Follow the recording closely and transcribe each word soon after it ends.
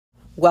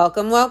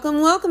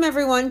Welcome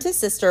everyone to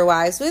Sister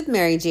Wives with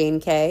Mary Jane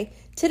Kay.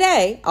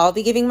 Today, I'll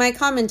be giving my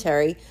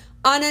commentary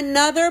on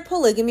another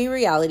polygamy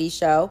reality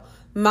show,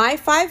 My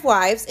 5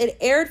 Wives. It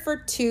aired for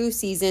 2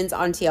 seasons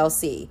on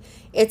TLC.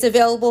 It's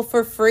available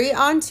for free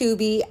on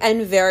Tubi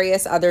and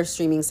various other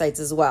streaming sites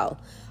as well.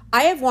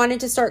 I have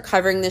wanted to start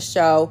covering this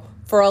show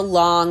for a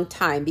long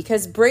time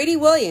because Brady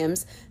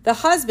Williams, the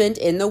husband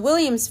in the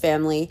Williams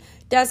family,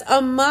 does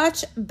a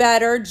much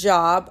better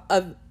job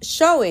of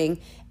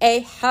showing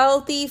a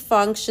healthy,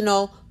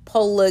 functional,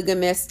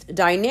 polygamist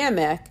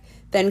dynamic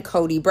than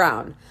Cody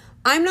Brown.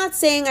 I'm not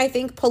saying I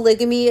think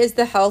polygamy is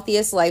the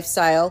healthiest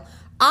lifestyle.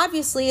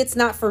 Obviously, it's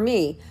not for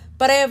me.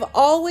 But I have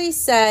always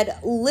said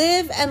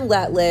live and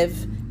let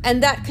live,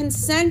 and that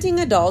consenting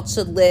adults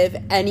should live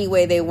any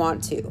way they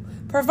want to,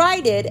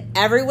 provided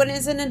everyone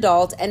is an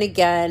adult, and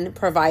again,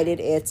 provided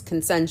it's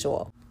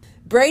consensual.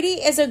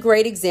 Brady is a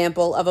great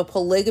example of a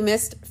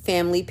polygamist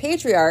family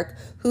patriarch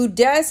who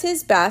does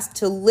his best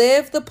to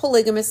live the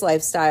polygamous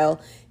lifestyle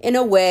in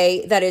a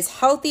way that is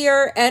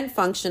healthier and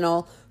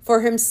functional for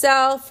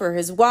himself, for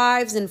his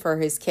wives, and for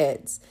his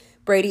kids.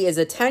 Brady is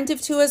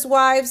attentive to his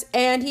wives,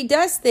 and he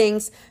does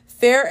things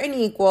fair and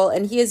equal,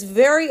 and he is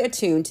very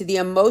attuned to the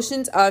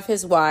emotions of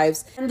his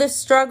wives and the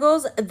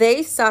struggles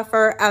they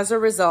suffer as a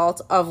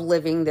result of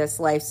living this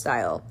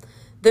lifestyle.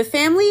 The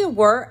family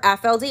were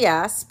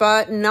FLDS,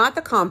 but not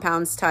the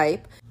compounds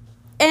type,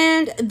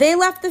 and they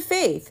left the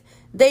faith.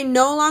 They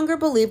no longer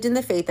believed in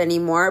the faith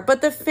anymore,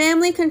 but the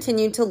family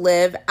continued to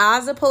live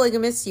as a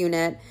polygamous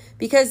unit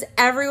because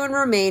everyone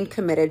remained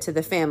committed to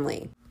the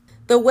family.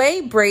 The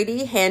way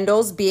Brady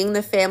handles being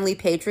the family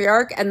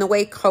patriarch and the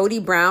way Cody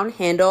Brown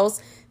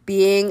handles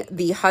being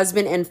the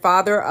husband and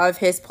father of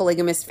his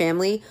polygamous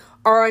family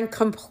are on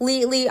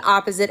completely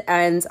opposite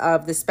ends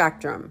of the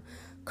spectrum.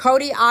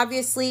 Cody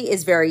obviously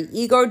is very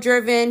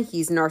ego-driven,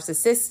 he's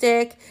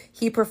narcissistic,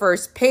 he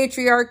prefers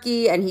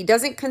patriarchy, and he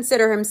doesn't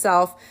consider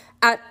himself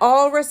at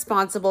all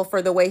responsible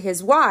for the way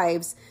his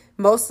wives,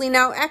 mostly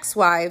now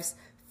ex-wives,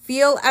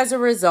 feel as a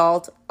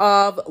result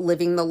of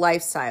living the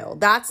lifestyle.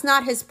 That's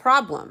not his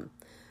problem.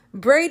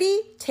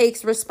 Brady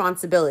takes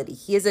responsibility.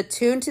 He is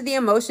attuned to the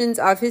emotions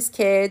of his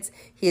kids,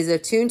 he is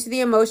attuned to the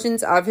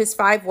emotions of his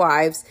 5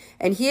 wives,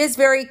 and he is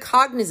very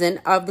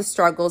cognizant of the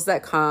struggles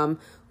that come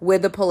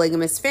with the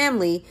polygamous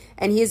family,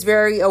 and he is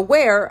very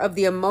aware of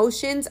the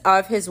emotions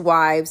of his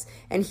wives,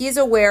 and he is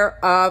aware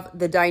of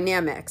the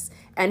dynamics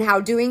and how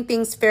doing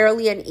things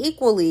fairly and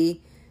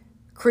equally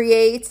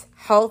creates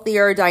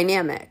healthier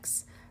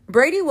dynamics.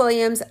 Brady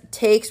Williams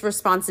takes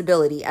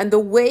responsibility, and the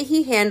way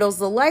he handles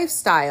the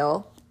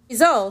lifestyle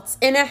results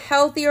in a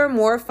healthier,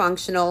 more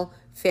functional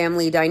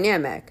family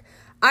dynamic.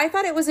 I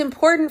thought it was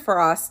important for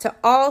us to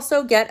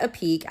also get a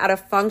peek at a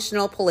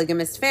functional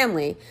polygamous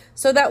family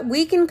so that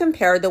we can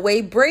compare the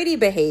way Brady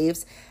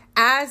behaves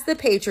as the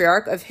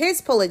patriarch of his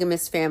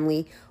polygamous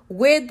family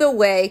with the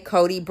way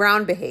Cody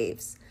Brown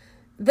behaves.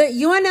 The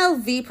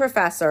UNLV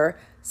professor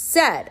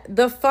said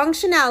the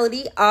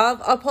functionality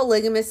of a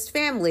polygamous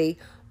family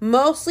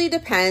mostly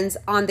depends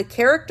on the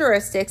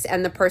characteristics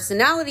and the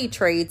personality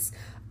traits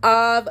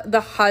of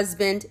the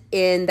husband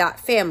in that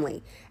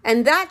family.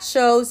 And that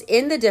shows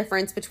in the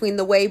difference between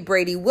the way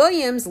Brady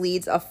Williams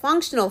leads a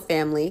functional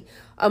family,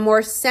 a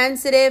more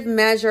sensitive,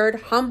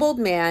 measured, humbled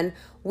man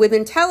with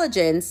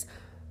intelligence,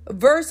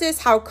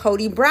 versus how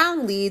Cody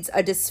Brown leads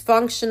a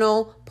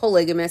dysfunctional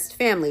polygamist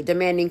family,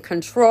 demanding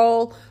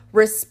control,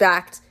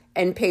 respect,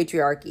 and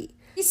patriarchy.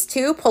 These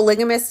 2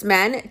 polygamous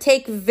men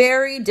take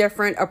very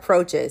different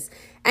approaches,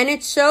 and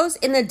it shows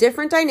in the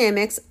different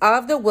dynamics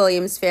of the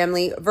Williams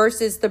family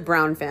versus the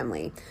Brown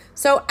family.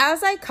 So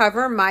as I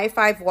cover My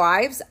 5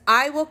 Wives,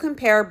 I will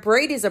compare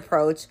Brady's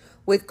approach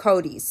with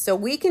Cody's so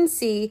we can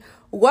see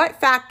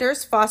what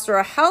factors foster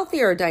a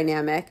healthier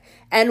dynamic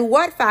and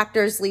what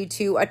factors lead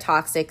to a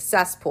toxic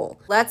cesspool.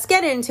 Let's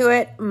get into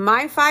it.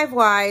 My 5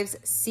 Wives,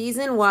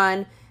 Season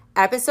 1,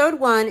 Episode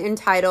 1,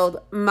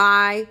 entitled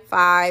My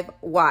 5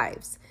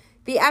 Wives.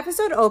 The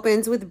episode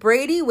opens with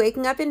Brady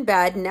waking up in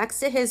bed next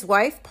to his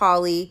wife,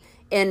 Polly,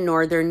 in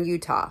northern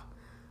Utah.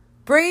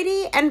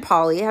 Brady and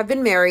Polly have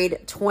been married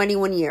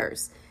 21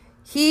 years.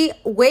 He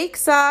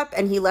wakes up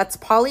and he lets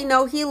Polly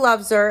know he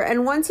loves her,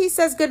 and once he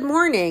says good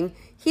morning,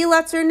 he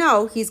lets her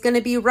know he's going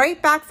to be right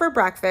back for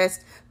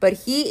breakfast, but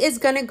he is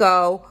going to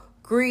go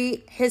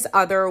greet his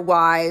other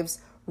wives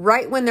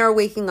right when they're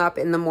waking up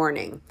in the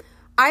morning.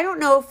 I don't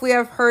know if we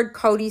have heard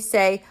Cody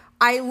say,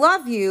 "I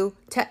love you"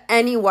 to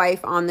any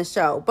wife on the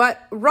show,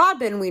 but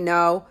Robin, we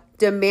know,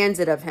 demands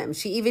it of him.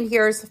 She even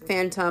hears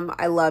phantom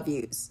 "I love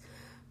yous."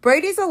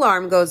 Brady's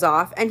alarm goes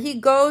off and he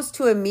goes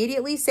to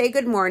immediately say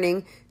good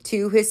morning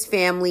to his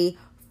family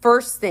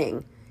first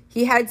thing.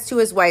 He heads to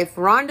his wife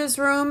Rhonda's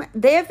room.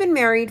 They have been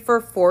married for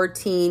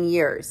 14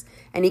 years,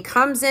 and he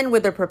comes in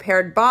with a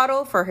prepared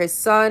bottle for his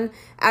son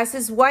as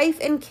his wife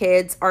and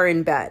kids are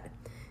in bed.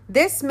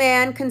 This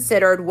man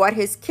considered what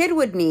his kid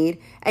would need,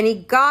 and he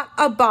got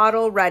a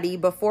bottle ready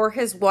before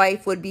his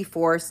wife would be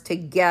forced to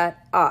get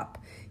up.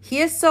 He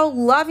is so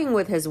loving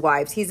with his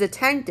wives. He's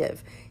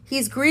attentive.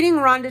 He's greeting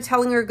Rhonda,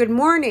 telling her, "Good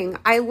morning,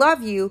 I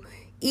love you,"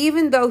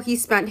 even though he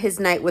spent his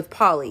night with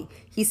Polly.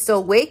 He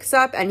still wakes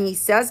up and he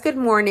says good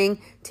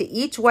morning to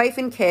each wife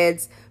and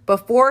kids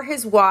before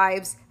his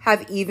wives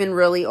have even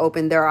really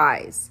opened their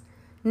eyes.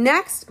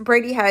 Next,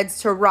 Brady heads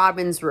to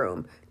Robin's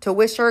room to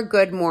wish her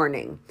good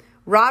morning.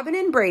 Robin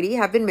and Brady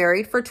have been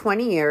married for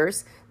 20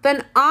 years.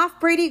 Then off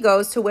Brady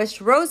goes to wish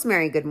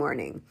Rosemary good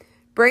morning.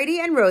 Brady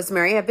and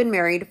Rosemary have been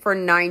married for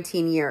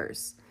 19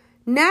 years.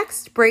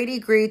 Next, Brady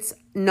greets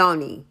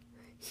Noni.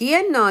 He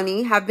and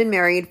Noni have been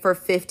married for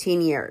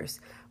 15 years.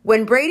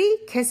 When Brady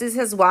kisses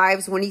his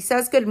wives, when he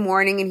says good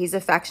morning and he's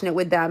affectionate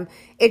with them,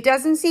 it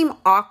doesn't seem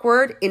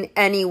awkward in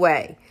any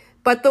way.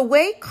 But the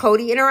way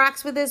Cody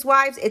interacts with his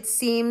wives, it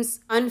seems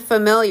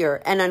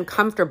unfamiliar and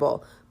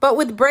uncomfortable. But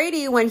with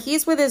Brady, when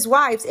he's with his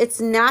wives, it's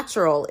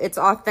natural, it's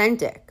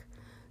authentic.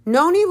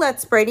 Noni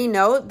lets Brady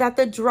know that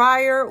the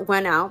dryer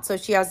went out, so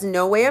she has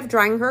no way of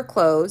drying her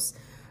clothes.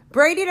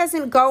 Brady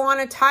doesn't go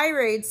on a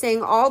tirade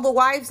saying all the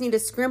wives need to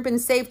scrimp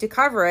and save to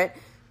cover it.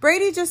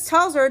 Brady just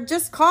tells her,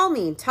 "Just call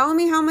me, tell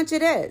me how much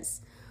it is."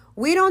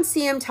 We don't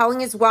see him telling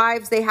his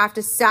wives they have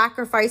to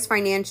sacrifice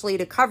financially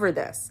to cover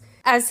this,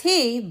 as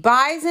he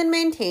buys and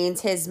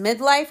maintains his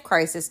midlife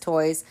crisis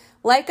toys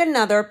like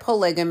another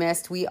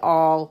polygamist we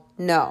all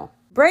know.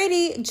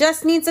 Brady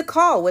just needs a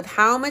call with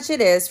how much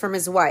it is from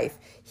his wife.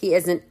 He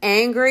isn't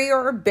angry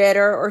or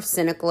bitter or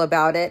cynical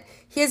about it.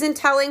 He isn't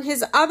telling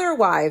his other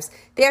wives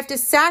they have to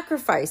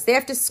sacrifice, they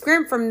have to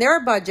scrimp from their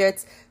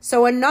budgets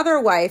so another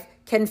wife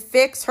can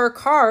fix her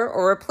car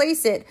or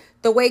replace it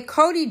the way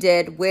Cody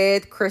did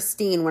with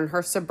Christine when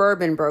her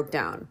Suburban broke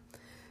down.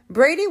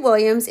 Brady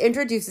Williams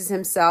introduces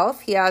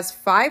himself. He has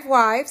 5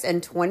 wives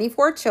and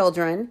 24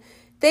 children.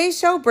 They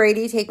show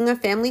Brady taking a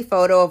family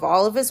photo of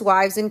all of his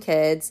wives and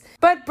kids.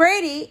 But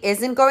Brady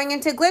isn't going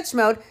into glitch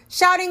mode,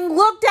 shouting,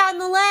 "Look down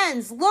the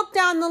lens, look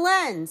down the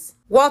lens,"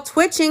 while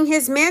twitching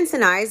his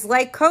Manson eyes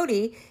like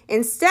Cody.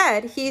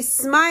 Instead, he's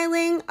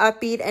smiling,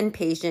 upbeat, and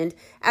patient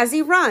as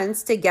he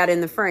runs to get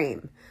in the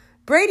frame.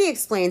 Brady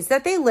explains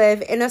that they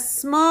live in a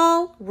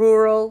small,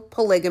 rural,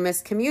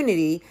 polygamous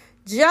community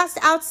just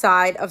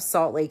outside of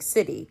Salt Lake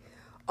City.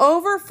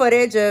 Over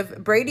footage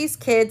of Brady's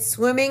kids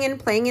swimming and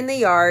playing in the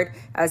yard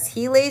as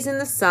he lays in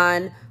the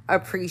sun,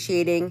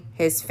 appreciating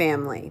his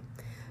family.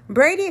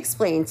 Brady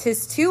explains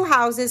his 2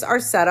 houses are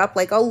set up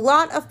like a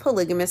lot of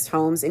polygamist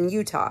homes in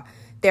Utah.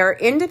 They're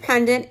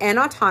independent and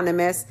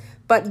autonomous,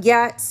 but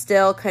yet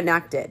still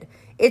connected.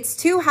 It's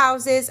 2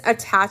 houses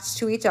attached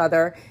to each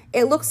other.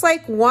 It looks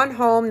like one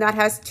home that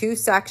has 2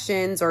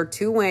 sections or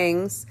 2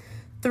 wings.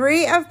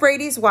 3 of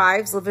Brady's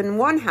wives live in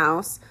one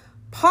house.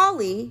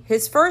 Polly,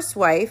 his first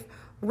wife,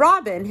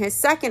 Robin, his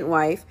second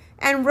wife,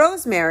 and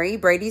Rosemary,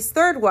 Brady's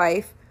third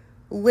wife,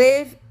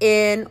 live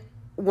in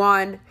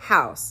one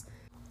house.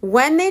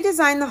 When they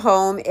designed the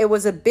home, it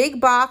was a big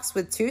box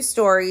with 2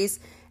 stories,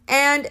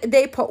 and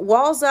they put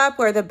walls up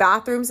where the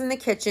bathrooms and the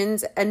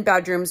kitchens and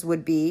bedrooms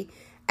would be.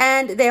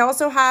 And they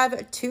also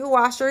have 2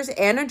 washers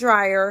and a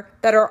dryer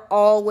that are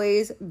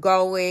always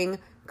going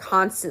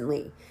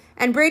constantly.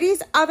 And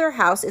Brady's other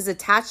house is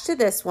attached to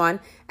this one,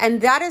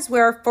 and that is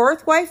where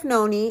 4th wife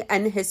Noni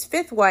and his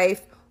 5th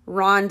wife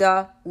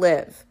Rhonda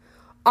live.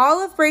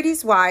 All of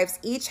Brady's wives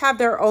each have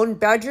their own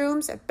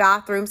bedrooms,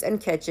 bathrooms, and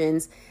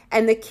kitchens,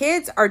 and the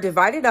kids are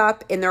divided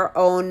up in their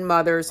own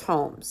mother's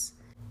homes.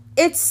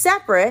 It's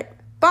separate,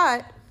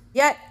 but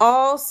yet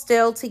all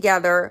still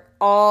together,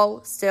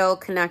 all still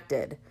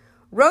connected.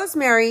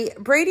 Rosemary,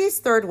 Brady's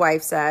third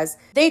wife, says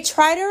they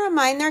try to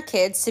remind their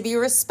kids to be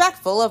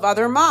respectful of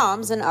other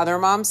moms and other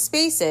moms'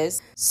 spaces.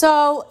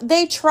 So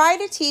they try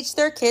to teach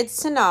their kids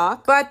to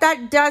knock, but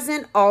that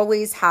doesn't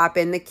always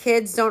happen. The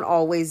kids don't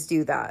always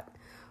do that.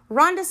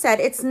 Rhonda said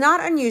it's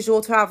not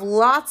unusual to have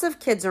lots of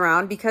kids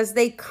around because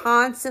they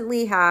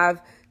constantly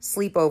have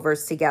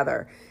sleepovers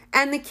together.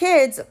 And the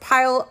kids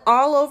pile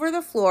all over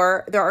the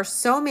floor. There are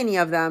so many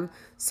of them.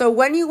 So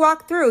when you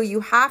walk through,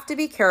 you have to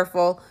be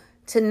careful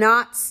to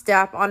not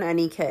step on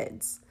any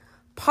kids.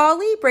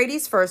 Polly,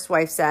 Brady's first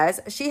wife, says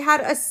she had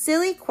a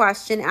silly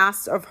question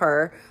asked of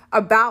her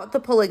about the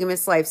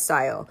polygamous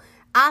lifestyle,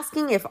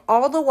 asking if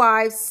all the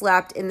wives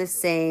slept in the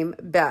same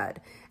bed.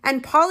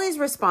 And Polly's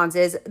response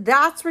is,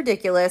 "That's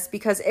ridiculous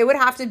because it would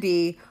have to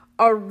be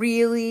a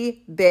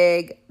really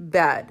big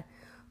bed."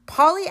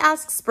 Polly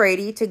asks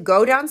Brady to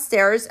go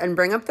downstairs and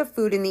bring up the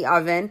food in the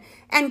oven.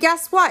 And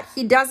guess what?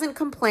 He doesn't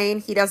complain.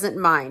 He doesn't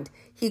mind.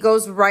 He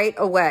goes right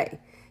away.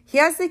 He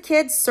has the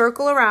kids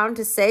circle around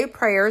to say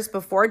prayers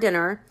before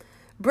dinner.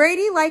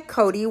 Brady, like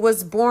Cody,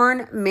 was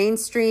born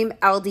mainstream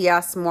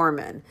LDS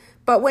Mormon.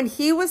 But when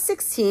he was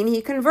 16,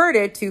 he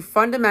converted to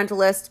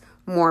fundamentalist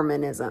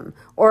Mormonism,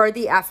 or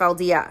the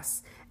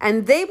FLDS.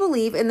 And they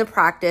believe in the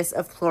practice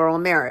of plural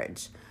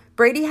marriage.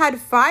 Brady had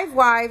 5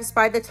 wives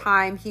by the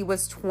time he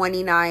was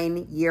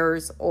 29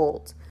 years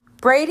old.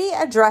 Brady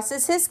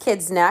addresses his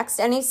kids next,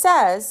 and he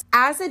says,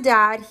 as a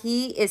dad,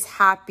 he is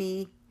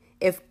happy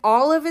if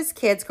all of his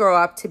kids grow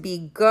up to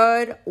be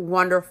good,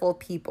 wonderful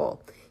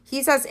people.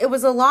 He says it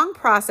was a long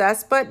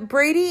process, but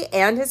Brady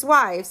and his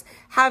wives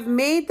have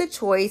made the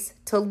choice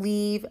to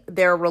leave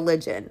their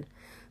religion.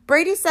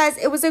 Brady says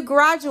it was a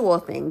gradual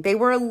thing. They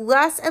were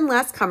less and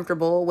less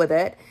comfortable with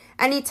it,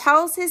 and he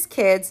tells his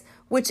kids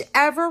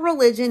whichever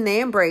religion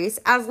they embrace,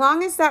 as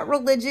long as that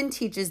religion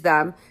teaches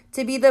them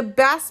to be the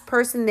best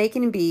person they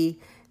can be,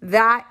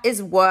 that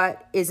is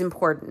what is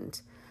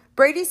important.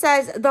 Brady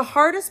says the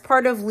hardest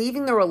part of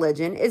leaving the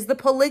religion is the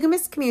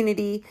polygamous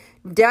community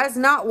does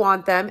not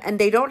want them and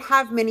they don't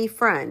have many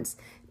friends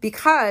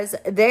because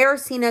they are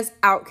seen as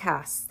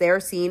outcasts. They are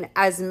seen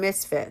as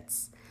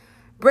misfits.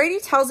 Brady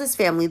tells his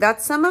family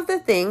that some of the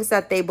things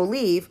that they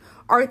believe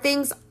are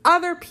things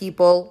other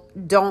people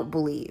don't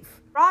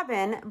believe.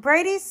 Robin,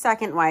 Brady's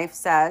second wife,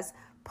 says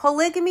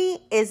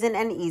polygamy isn't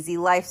an easy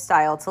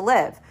lifestyle to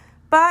live,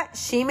 but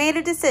she made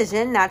a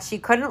decision that she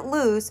couldn't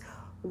lose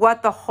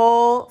what the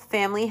whole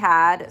family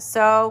had.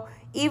 So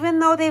even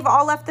though they've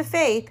all left the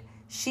faith,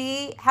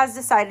 she has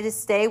decided to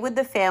stay with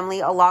the family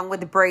along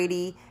with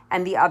Brady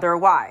and the other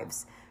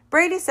wives.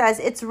 Brady says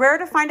it's rare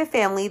to find a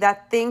family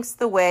that thinks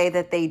the way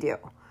that they do.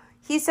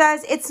 He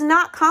says it's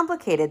not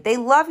complicated. They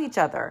love each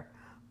other.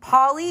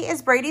 Polly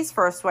is Brady's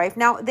first wife.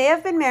 Now, they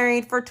have been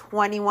married for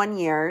 21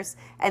 years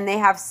and they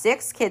have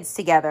 6 kids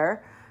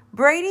together.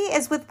 Brady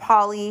is with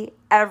Polly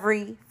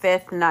every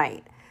 5th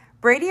night.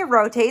 Brady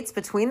rotates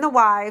between the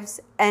wives,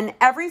 and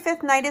every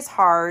 5th night is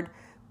hard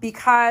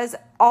because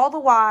all the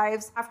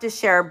wives have to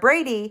share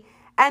Brady,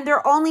 and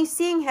they're only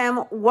seeing him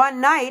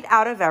 1 night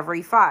out of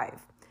every 5.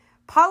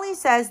 Polly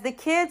says the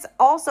kids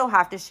also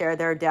have to share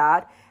their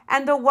dad,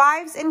 and the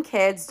wives and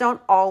kids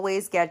don't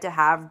always get to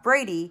have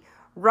Brady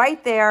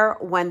right there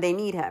when they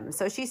need him.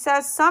 So she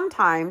says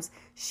sometimes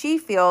she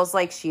feels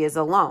like she is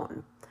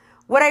alone.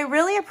 What I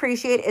really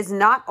appreciate is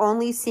not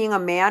only seeing a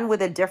man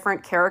with a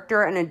different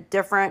character and a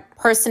different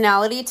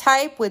personality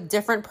type with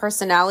different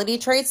personality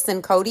traits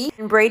than Cody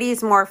and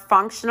Brady's more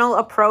functional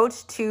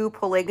approach to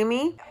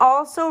polygamy. I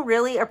also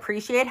really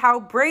appreciate how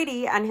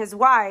Brady and his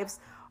wives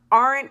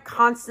aren't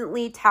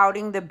constantly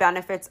touting the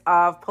benefits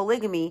of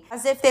polygamy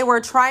as if they were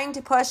trying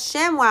to push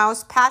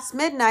ShamWows past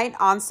midnight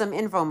on some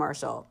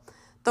infomercial.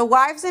 The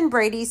wives and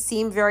Brady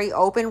seem very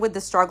open with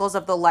the struggles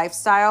of the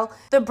lifestyle.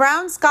 The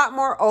Browns got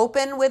more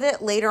open with it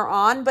later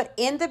on, but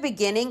in the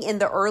beginning, in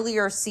the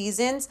earlier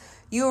seasons,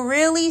 you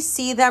really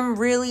see them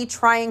really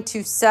trying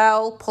to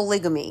sell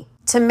polygamy,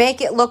 to make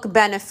it look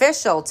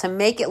beneficial, to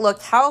make it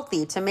look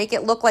healthy, to make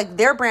it look like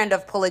their brand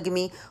of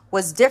polygamy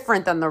was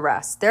different than the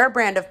rest. Their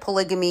brand of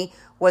polygamy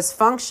was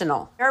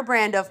functional. Their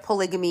brand of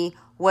polygamy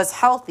was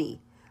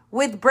healthy.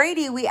 With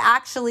Brady, we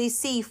actually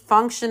see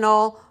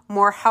functional,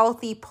 more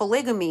healthy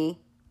polygamy.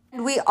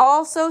 And we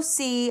also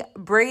see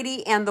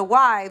Brady and the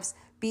wives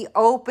be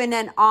open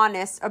and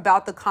honest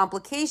about the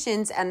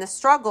complications and the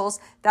struggles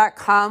that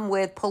come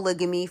with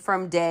polygamy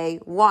from day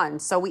one.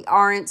 So we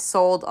aren't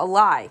sold a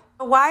lie.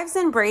 The wives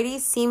and Brady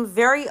seem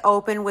very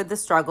open with the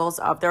struggles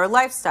of their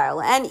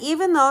lifestyle. And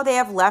even though they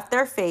have left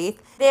their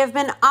faith, they have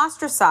been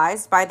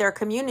ostracized by their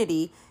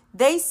community,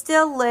 they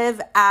still live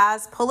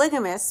as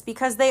polygamists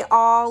because they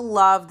all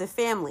love the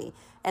family.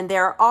 And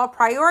they're all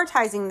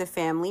prioritizing the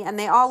family and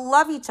they all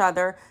love each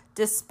other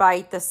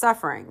despite the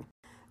suffering.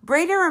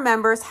 Brady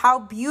remembers how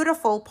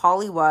beautiful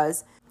Polly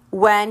was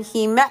when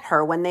he met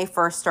her when they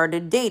first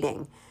started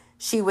dating.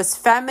 She was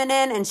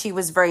feminine and she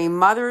was very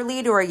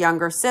motherly to her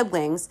younger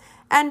siblings,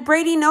 and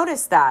Brady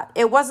noticed that.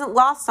 It wasn't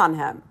lost on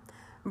him.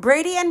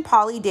 Brady and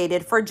Polly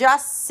dated for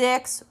just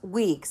 6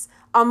 weeks,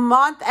 a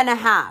month and a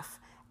half,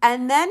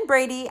 and then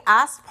Brady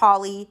asked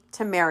Polly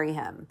to marry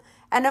him.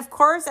 And of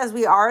course, as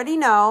we already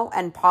know,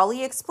 and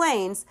Polly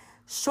explains,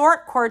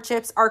 short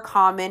courtships are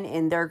common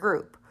in their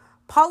group.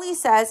 Polly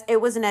says it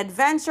was an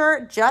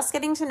adventure just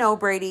getting to know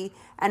Brady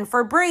and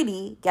for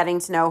Brady getting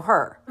to know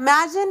her.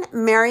 Imagine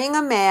marrying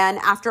a man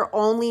after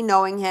only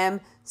knowing him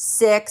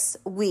 6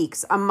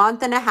 weeks, a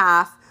month and a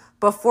half,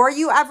 before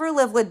you ever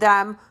live with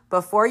them,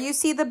 before you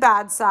see the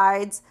bad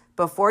sides,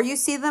 before you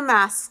see the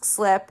mask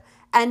slip,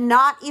 and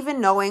not even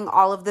knowing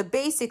all of the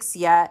basics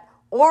yet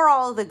or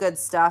all of the good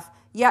stuff,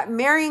 yet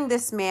marrying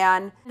this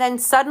man, then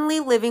suddenly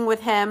living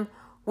with him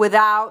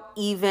without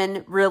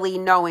even really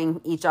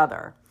knowing each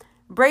other.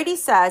 Brady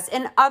says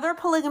in other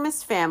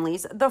polygamous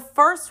families, the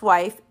first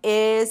wife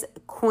is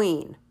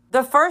queen.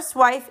 The first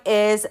wife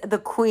is the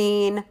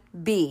queen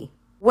bee,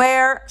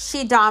 where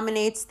she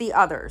dominates the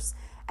others.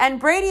 And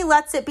Brady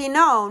lets it be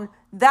known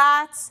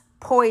that's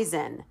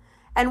poison.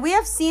 And we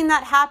have seen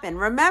that happen.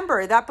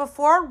 Remember that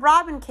before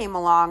Robin came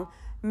along,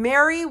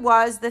 Mary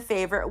was the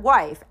favorite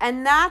wife.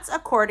 And that's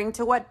according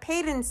to what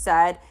Peyton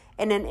said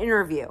in an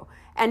interview.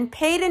 And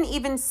Peyton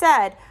even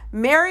said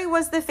Mary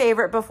was the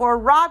favorite before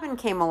Robin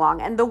came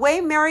along. And the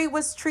way Mary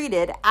was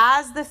treated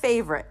as the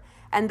favorite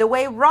and the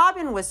way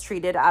Robin was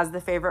treated as the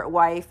favorite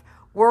wife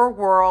were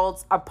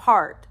worlds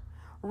apart.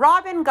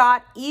 Robin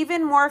got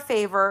even more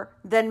favor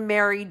than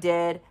Mary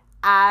did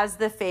as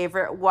the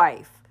favorite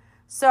wife.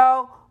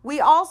 So We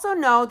also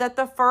know that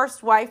the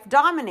first wife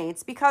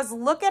dominates because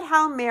look at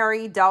how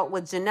Mary dealt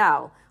with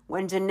Janelle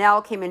when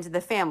Janelle came into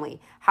the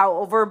family, how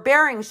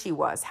overbearing she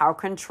was, how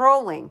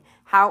controlling,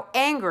 how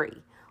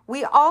angry.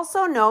 We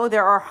also know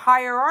there are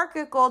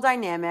hierarchical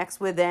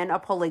dynamics within a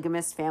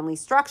polygamous family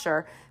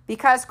structure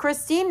because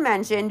Christine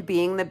mentioned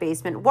being the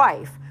basement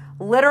wife,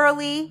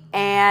 literally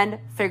and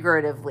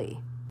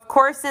figuratively. Of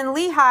course, in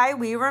Lehi,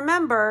 we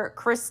remember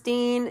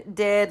Christine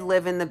did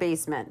live in the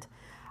basement.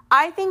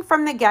 I think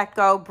from the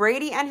get-go,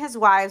 Brady and his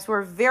wives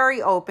were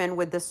very open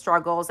with the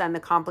struggles and the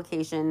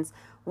complications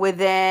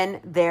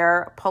within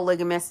their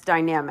polygamous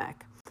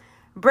dynamic.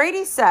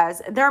 Brady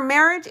says their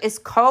marriage is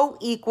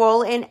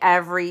co-equal in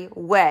every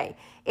way.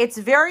 It's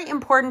very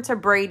important to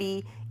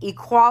Brady,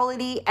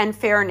 equality and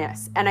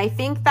fairness. And I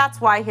think that's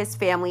why his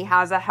family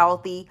has a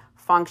healthy,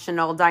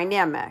 functional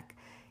dynamic.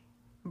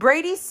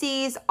 Brady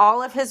sees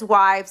all of his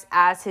wives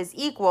as his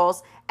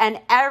equals, and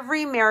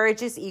every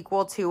marriage is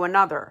equal to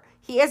another.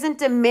 He isn't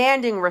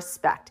demanding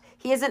respect.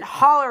 He isn't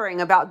hollering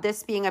about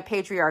this being a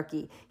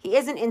patriarchy. He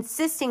isn't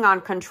insisting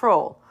on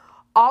control.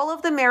 All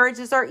of the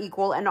marriages are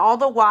equal and all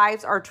the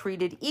wives are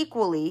treated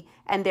equally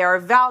and they are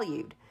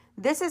valued.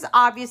 This is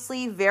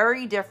obviously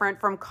very different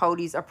from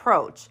Cody's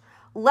approach.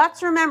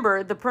 Let's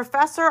remember the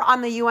professor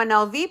on the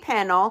UNLV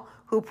panel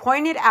who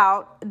pointed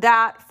out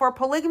that for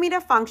polygamy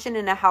to function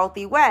in a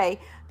healthy way,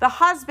 the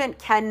husband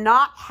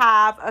cannot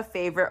have a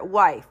favorite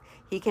wife.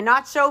 He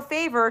cannot show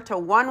favor to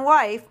one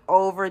wife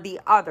over the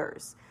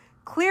others.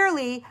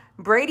 Clearly,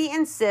 Brady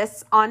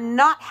insists on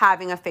not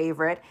having a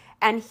favorite,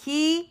 and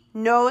he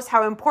knows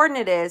how important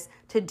it is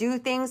to do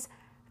things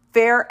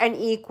fair and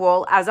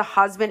equal as a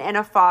husband and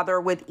a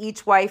father with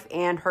each wife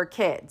and her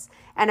kids.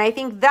 And I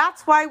think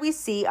that's why we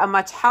see a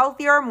much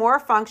healthier, more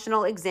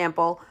functional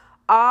example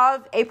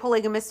of a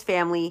polygamous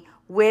family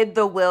with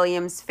the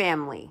Williams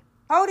family.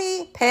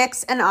 Cody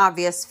picks an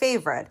obvious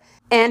favorite,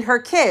 and her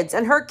kids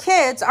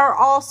are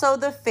also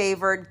the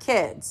favored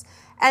kids.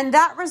 And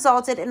that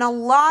resulted in a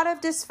lot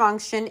of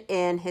dysfunction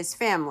in his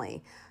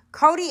family.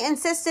 Cody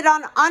insisted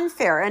on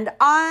unfair and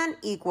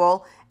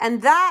unequal,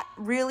 and that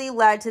really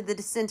led to the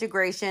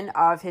disintegration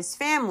of his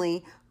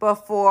family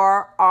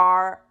before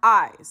our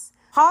eyes.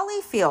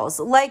 Holly feels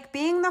like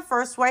being the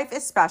first wife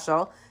is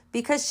special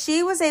because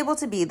she was able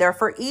to be there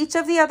for each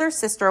of the other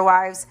sister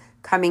wives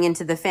coming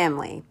into the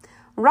family.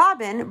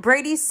 Robin,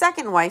 Brady's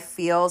second wife,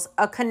 feels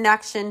a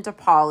connection to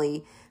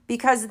Polly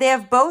because they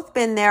have both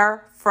been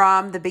there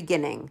from the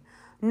beginning.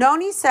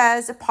 Noni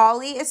says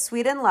Polly is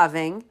sweet and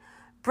loving.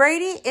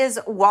 Brady is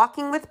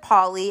walking with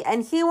Polly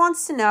and he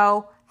wants to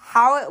know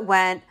how it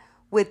went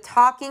with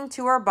talking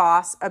to her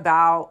boss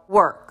about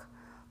work.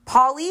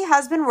 Polly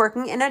has been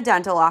working in a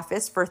dental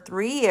office for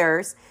 3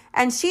 years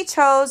and she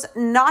chose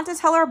not to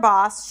tell her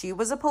boss she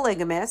was a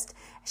polygamist.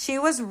 She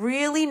was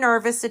really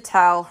nervous to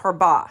tell her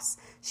boss.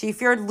 She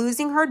feared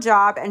losing her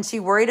job and she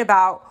worried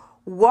about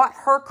what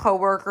her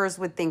coworkers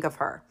would think of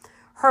her.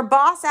 Her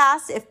boss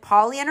asked if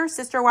Polly and her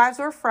sister wives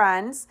were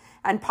friends,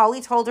 and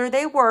Polly told her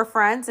they were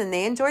friends and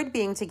they enjoyed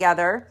being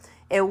together.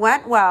 It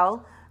went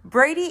well.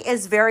 Brady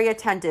is very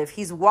attentive.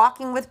 He's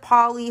walking with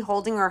Polly,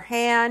 holding her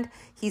hand.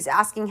 He's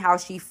asking how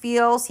she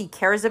feels. He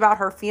cares about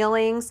her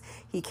feelings.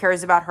 He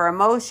cares about her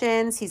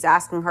emotions. He's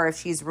asking her if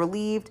she's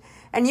relieved.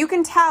 And you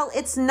can tell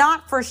it's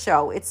not for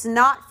show. It's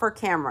not for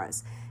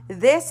cameras.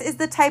 This is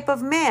the type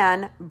of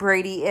man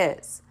Brady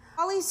is.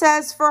 Polly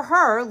says for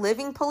her,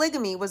 living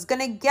polygamy was going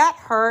to get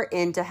her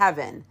into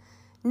heaven.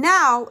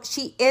 Now,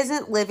 she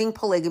isn't living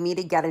polygamy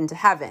to get into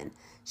heaven.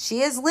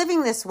 She is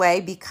living this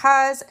way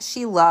because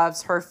she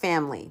loves her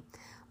family.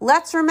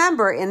 Let's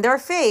remember in their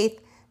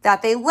faith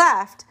that they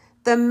left,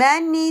 the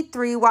men need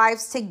 3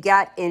 wives to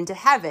get into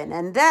heaven.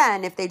 And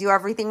then if they do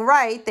everything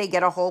right, they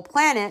get a whole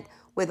planet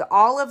with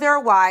all of their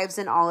wives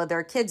and all of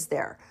their kids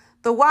there.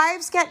 The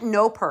wives get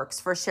no perks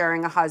for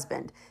sharing a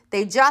husband.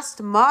 They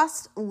just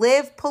must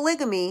live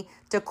polygamy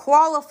to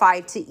qualify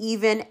to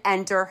even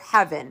enter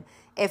heaven.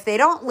 If they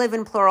don't live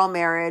in plural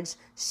marriage,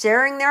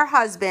 sharing their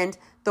husband,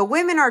 the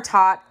women are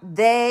taught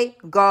they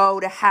go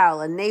to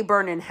hell and they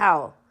burn in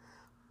hell.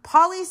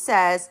 Polly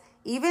says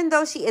even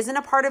though she isn't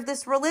a part of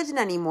this religion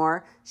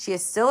anymore, she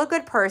is still a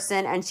good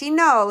person and she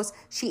knows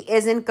she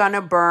isn't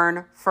gonna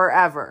burn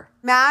forever.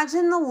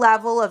 Imagine the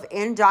level of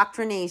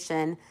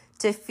indoctrination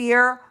to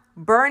fear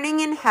burning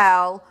in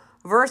hell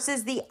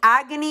versus the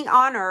agony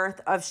on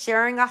earth of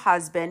sharing a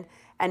husband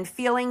and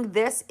feeling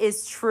this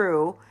is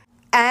true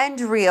and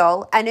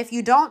real. And if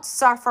you don't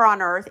suffer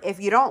on earth, if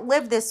you don't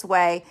live this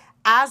way,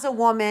 as a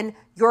woman,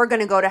 you're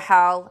going to go to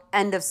hell.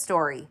 End of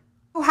story.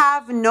 You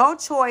have no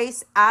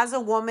choice as a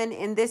woman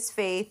in this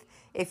faith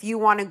if you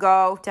want to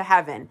go to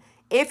heaven.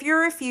 If you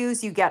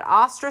refuse, you get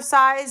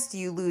ostracized,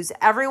 you lose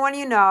everyone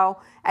you know,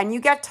 and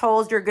you get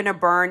told you're going to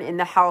burn in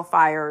the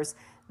hellfires.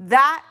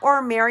 That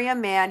or marry a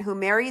man who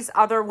marries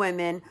other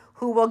women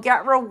who will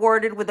get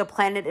rewarded with a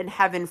planet in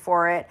heaven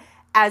for it,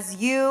 as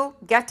you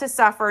get to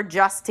suffer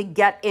just to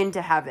get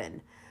into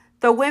heaven.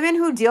 The women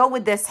who deal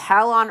with this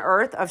hell on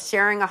earth of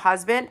sharing a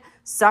husband,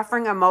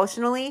 suffering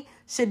emotionally,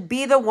 should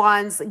be the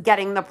ones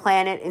getting the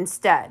planet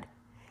instead.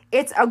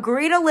 It's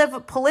agree to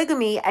live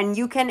polygamy and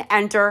you can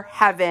enter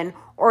heaven,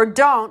 or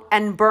don't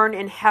and burn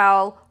in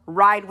hell,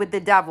 ride with the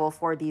devil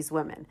for these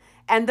women.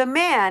 And the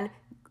man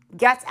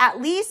gets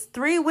at least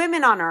 3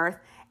 women on earth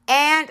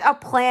and a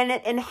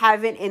planet in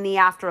heaven in the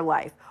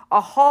afterlife.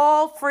 A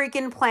whole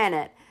freaking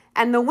planet.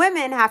 And the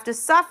women have to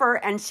suffer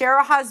and share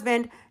a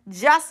husband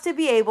just to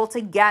be able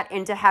to get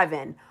into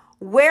heaven.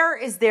 Where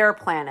is their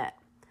planet?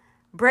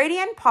 Brady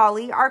and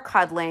Polly are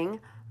cuddling.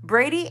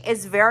 Brady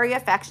is very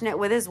affectionate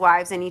with his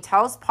wives, and he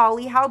tells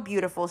Polly how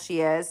beautiful she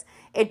is.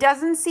 It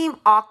doesn't seem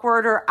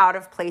awkward or out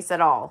of place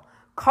at all.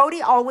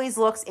 Cody always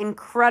looks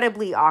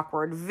incredibly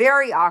awkward,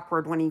 very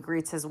awkward when he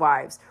greets his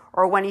wives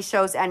or when he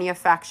shows any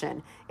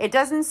affection. It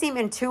doesn't seem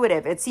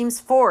intuitive. It seems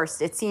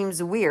forced. It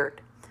seems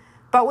weird.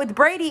 But with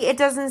Brady, it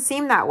doesn't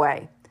seem that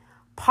way.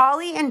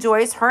 Polly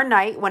enjoys her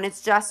night when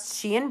it's just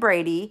she and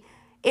Brady.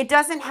 It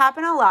doesn't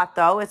happen a lot,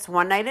 though. It's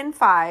one night in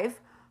 5.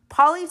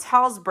 Polly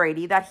tells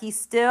Brady that he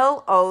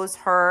still owes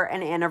her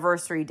an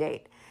anniversary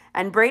date.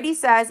 And Brady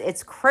says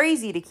it's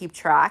crazy to keep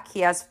track.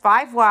 He has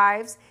 5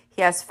 wives.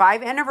 He has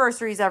 5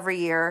 anniversaries every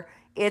year.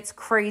 It's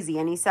crazy.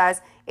 And he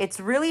says it's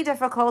really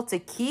difficult to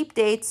keep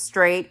dates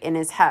straight in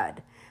his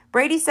head.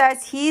 Brady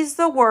says he's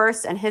the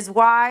worst and his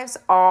wives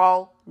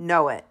all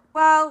know it.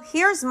 Well,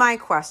 here's my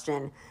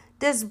question.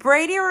 Does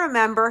Brady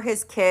remember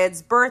his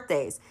kids'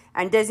 birthdays?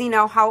 And does he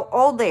know how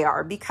old they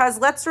are? Because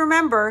let's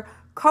remember,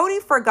 Cody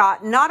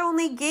forgot not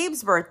only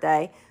Gabe's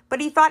birthday,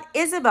 but he thought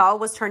Isabel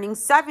was turning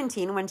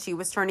 17 when she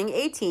was turning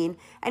 18,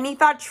 and he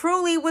thought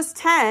Truly was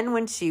 10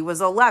 when she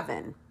was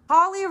 11.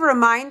 Polly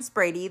reminds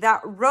Brady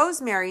that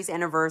Rosemary's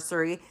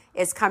anniversary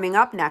is coming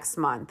up next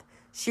month.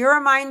 She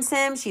reminds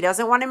him she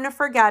doesn't want him to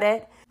forget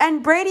it,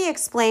 and Brady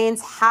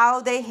explains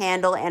how they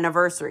handle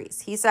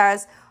anniversaries. He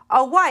says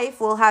a wife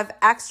will have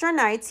extra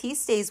nights he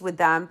stays with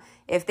them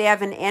if they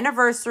have an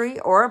anniversary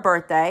or a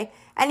birthday,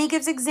 and he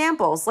gives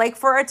examples, like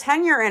for a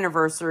 10-year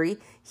anniversary,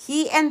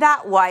 he and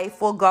that wife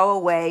will go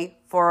away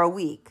for a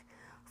week.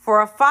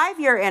 For a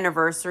 5-year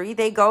anniversary,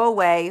 they go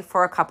away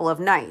for a couple of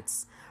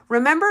nights.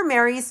 Remember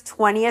Mary's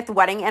 20th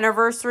wedding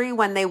anniversary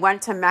when they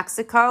went to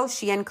Mexico,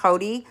 she and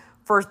Cody,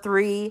 for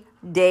 3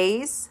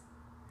 days?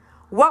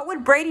 What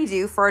would Brady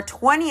do for a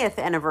 20th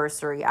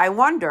anniversary? I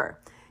wonder.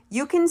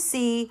 You can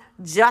see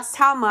just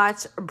how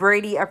much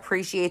Brady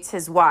appreciates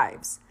his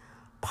wives.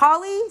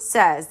 Polly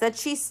says that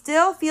she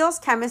still feels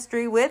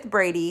chemistry with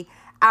Brady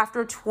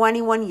after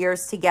 21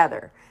 years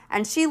together,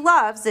 and she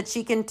loves that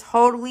she can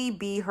totally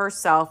be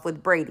herself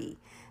with Brady.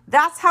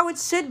 That's how it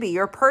should be.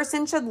 Your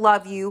person should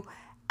love you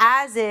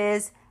as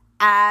is,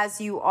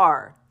 as you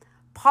are.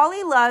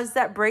 Polly loves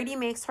that Brady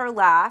makes her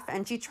laugh,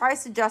 and she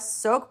tries to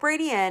just soak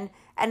Brady in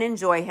and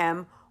enjoy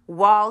him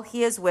while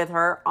he is with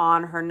her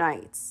on her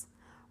nights.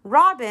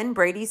 Robin,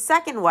 Brady's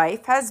second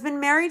wife, has been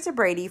married to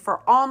Brady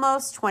for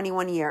almost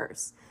 21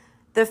 years.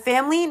 The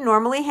family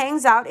normally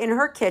hangs out in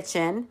her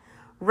kitchen.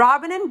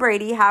 Robin and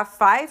Brady have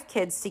 5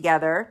 kids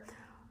together.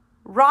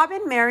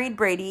 Robin married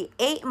Brady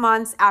 8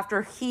 months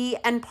after he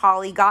and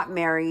Polly got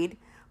married.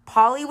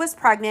 Polly was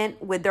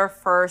pregnant with their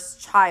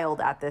first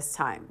child at this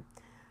time.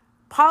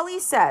 Polly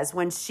says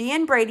when she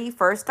and Brady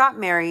first got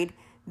married,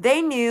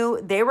 they knew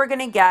they were going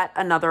to get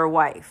another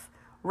wife.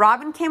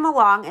 Robin came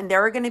along and they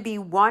were going to be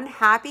one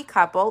happy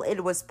couple.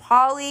 It was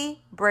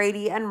Polly,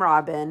 Brady, and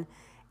Robin,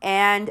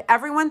 and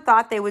everyone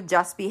thought they would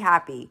just be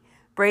happy.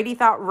 Brady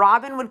thought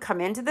Robin would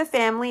come into the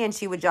family and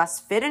she would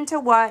just fit into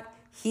what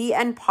he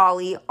and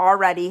Polly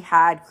already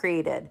had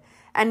created.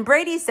 And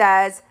Brady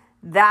says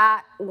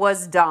that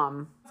was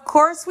dumb. Of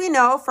course, we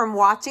know from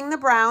watching the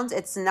Browns,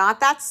 it's not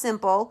that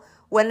simple.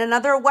 When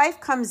another wife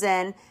comes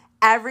in,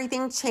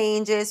 everything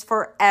changes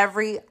for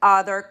every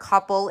other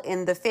couple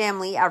in the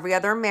family, every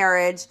other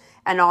marriage,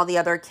 and all the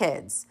other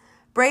kids.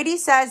 Brady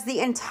says the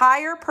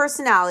entire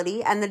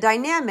personality and the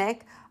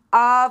dynamic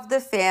of the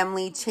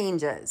family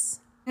changes.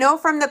 You know,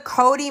 from the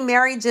Cody,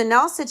 Mary,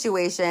 Janelle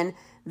situation,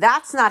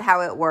 that's not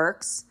how it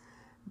works.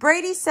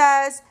 Brady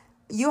says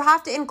you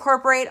have to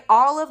incorporate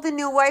all of the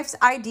new wife's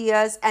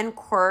ideas and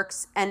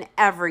quirks and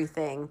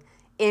everything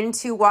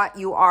into what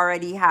you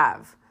already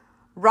have.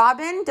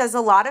 Robin does a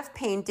lot of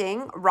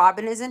painting.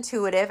 Robin is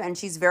intuitive and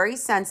she's very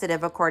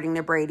sensitive, according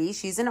to Brady.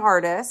 She's an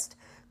artist.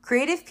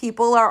 Creative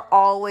people are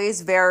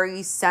always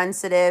very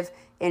sensitive,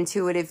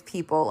 intuitive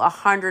people,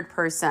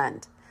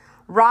 100%.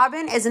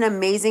 Robin is an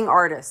amazing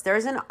artist.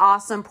 There's an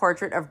awesome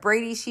portrait of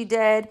Brady she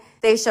did.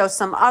 They show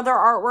some other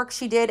artwork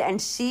she did,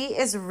 and she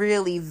is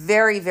really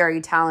very,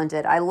 very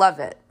talented. I love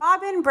it.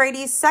 Robin,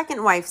 Brady's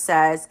second wife,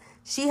 says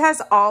she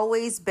has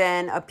always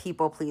been a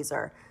people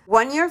pleaser.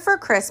 One year for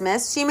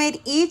Christmas, she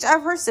made each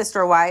of her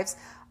sister wives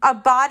a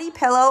body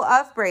pillow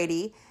of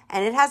Brady,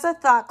 and it has a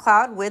thought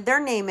cloud with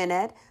their name in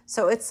it,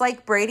 so it's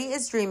like Brady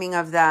is dreaming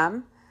of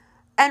them.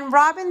 And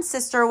Robin's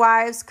sister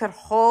wives could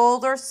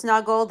hold or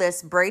snuggle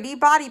this Brady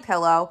body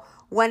pillow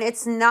when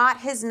it's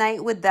not his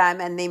night with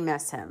them and they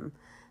miss him.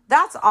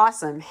 That's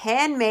awesome.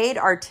 Handmade,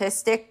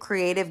 artistic,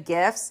 creative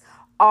gifts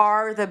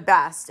are the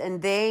best,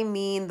 and they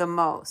mean the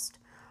most.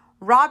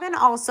 Robin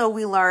also,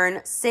 we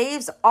learn,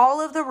 saves all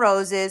of the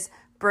roses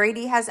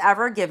Brady has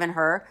ever given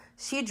her.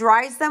 She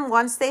dries them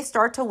once they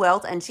start to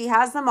wilt, and she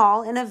has them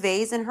all in a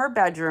vase in her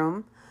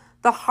bedroom.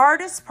 The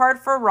hardest part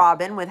for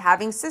Robin with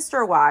having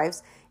sister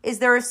wives is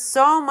there is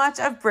so much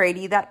of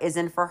Brady that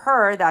isn't for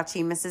her that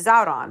she misses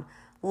out on,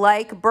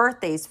 like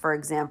birthdays, for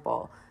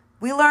example.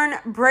 We learn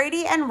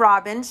Brady and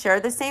Robin share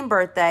the same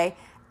birthday,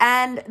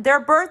 and their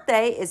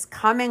birthday is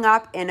coming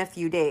up in a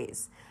few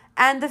days.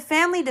 And the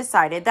family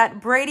decided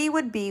that Brady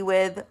would be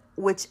with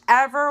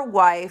whichever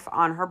wife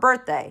on her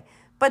birthday.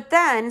 But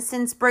then,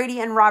 since Brady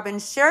and Robin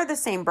share the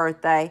same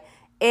birthday,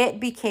 it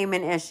became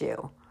an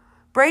issue.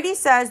 Brady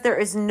says there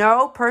is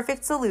no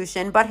perfect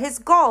solution, but his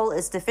goal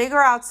is to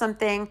figure out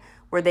something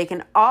where they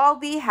can all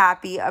be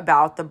happy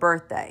about the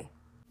birthday.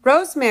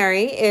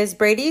 Rosemary is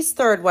Brady's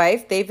third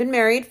wife. They've been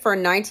married for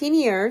 19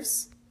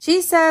 years.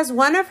 She says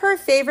one of her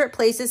favorite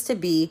places to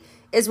be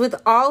is with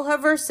all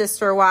of her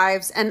sister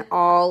wives and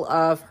all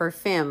of her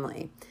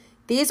family.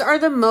 These are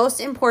the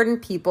most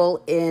important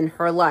people in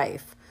her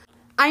life.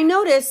 I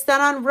noticed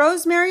that on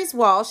Rosemary's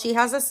wall, she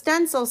has a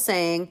stencil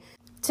saying,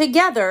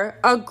 "Together,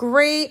 a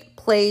great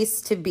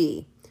place to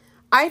be."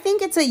 I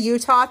think it's a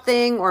Utah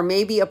thing or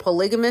maybe a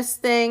polygamous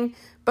thing,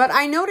 but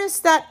I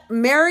noticed that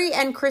Mary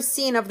and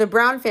Christine of the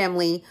Brown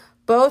family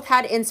both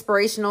had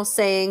inspirational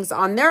sayings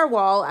on their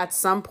wall at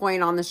some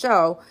point on the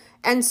show,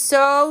 and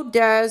so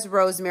does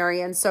Rosemary,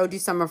 and so do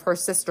some of her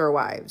sister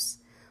wives.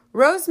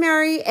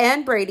 Rosemary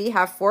and Brady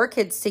have 4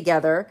 kids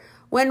together.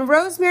 When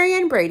Rosemary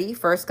and Brady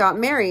first got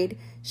married,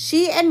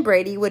 she and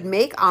Brady would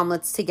make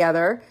omelets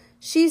together.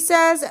 She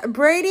says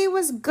Brady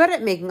was good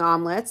at making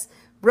omelets.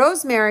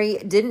 Rosemary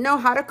didn't know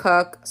how to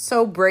cook,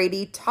 so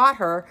Brady taught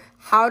her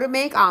how to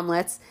make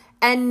omelets,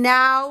 and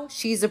now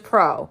she's a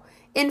pro.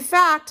 In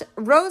fact,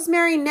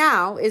 Rosemary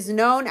now is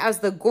known as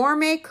the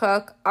gourmet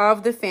cook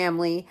of the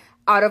family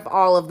out of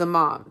all of the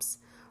moms.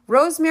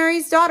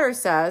 Rosemary's daughter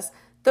says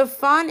the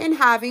fun in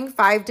having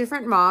 5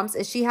 different moms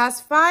is she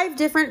has 5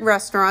 different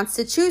restaurants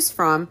to choose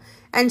from,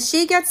 and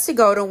she gets to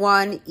go to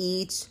one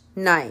each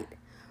night.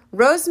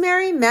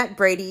 Rosemary met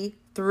Brady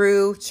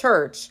through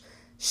church.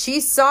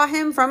 She saw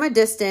him from a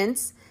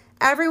distance.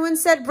 Everyone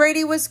said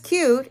Brady was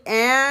cute,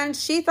 and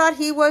she thought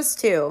he was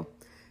too.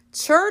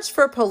 Church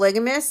for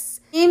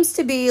polygamists seems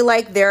to be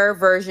like their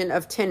version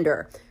of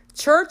Tinder.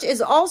 Church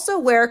is also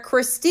where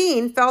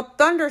Christine felt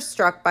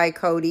thunderstruck by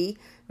Cody,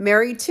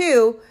 married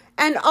too,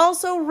 and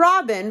also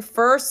Robin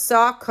first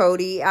saw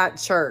Cody at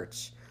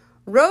church.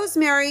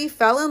 Rosemary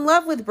fell in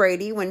love with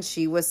Brady when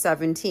she was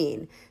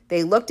 17.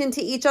 They looked into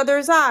each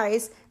other's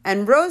eyes,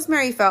 and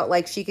Rosemary felt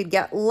like she could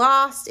get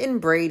lost in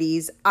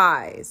Brady's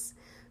eyes.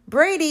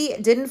 Brady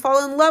didn't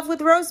fall in love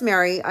with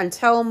Rosemary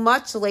until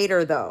much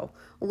later, though.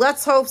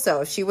 Let's hope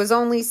so. She was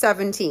only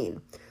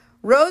 17.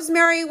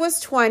 Rosemary was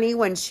 20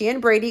 when she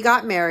and Brady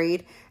got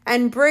married,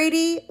 and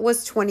Brady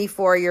was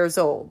 24 years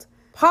old.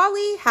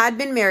 Polly had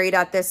been married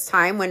at this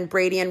time when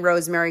Brady and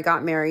Rosemary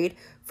got married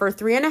for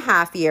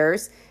 3.5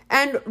 years,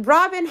 and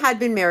Robin had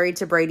been married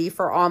to Brady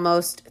for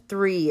almost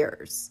 3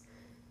 years.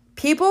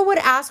 People would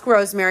ask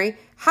Rosemary,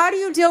 "How do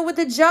you deal with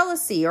the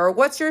jealousy?" or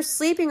 "What's your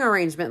sleeping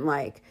arrangement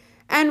like?"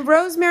 And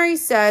Rosemary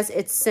says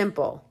it's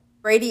simple.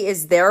 Brady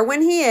is there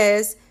when he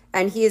is,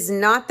 and he is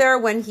not there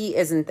when he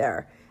isn't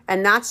there.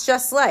 And that's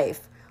just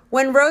life.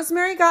 When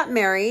Rosemary got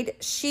married,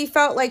 she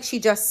felt like she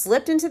just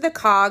slipped into the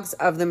cogs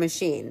of the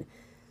machine.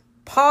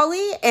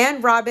 Polly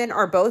and Robin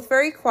are both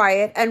very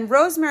quiet, and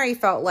Rosemary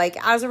felt like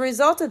as a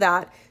result of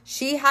that,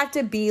 she had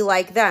to be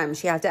like them.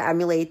 She had to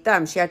emulate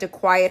them. She had to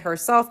quiet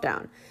herself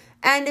down.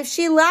 And if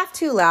she laughed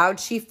too loud,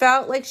 she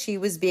felt like she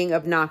was being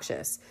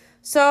obnoxious.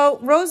 So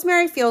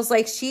Rosemary feels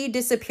like she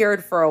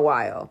disappeared for a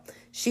while.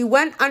 She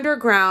went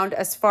underground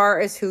as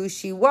far as who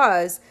she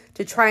was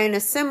to try and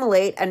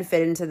assimilate and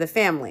fit into the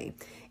family.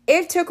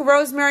 It took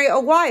Rosemary a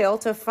while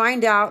to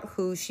find out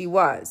who she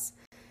was.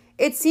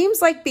 It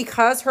seems like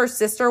because her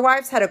sister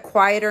wives had a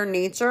quieter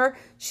nature,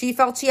 she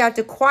felt she had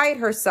to quiet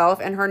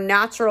herself and her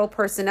natural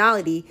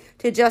personality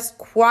to just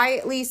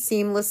quietly,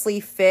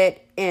 seamlessly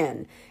fit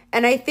in.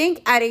 And I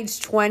think at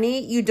age 20,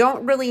 you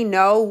don't really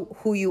know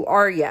who you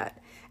are yet,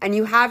 and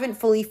you haven't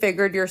fully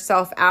figured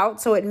yourself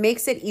out, so it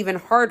makes it even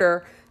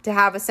harder to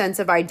have a sense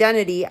of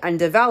identity and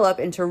develop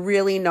into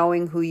really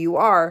knowing who you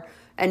are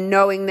and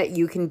knowing that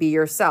you can be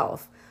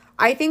yourself.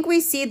 I think we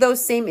see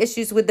those same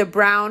issues with the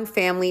Brown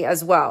family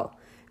as well.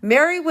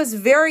 Mary was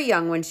very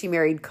young when she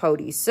married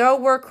Cody. So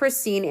were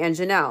Christine and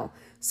Janelle.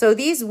 So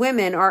these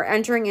women are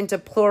entering into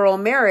plural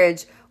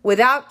marriage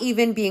without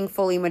even being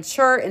fully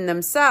mature in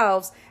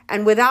themselves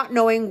and without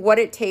knowing what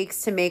it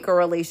takes to make a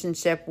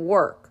relationship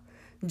work.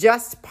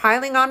 Just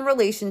piling on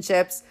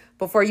relationships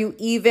before you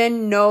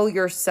even know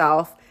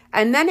yourself.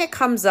 And then it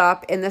comes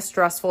up in the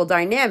stressful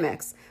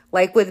dynamics,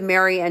 like with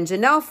Mary and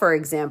Janelle, for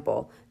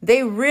example.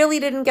 They really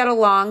didn't get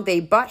along. They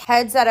butt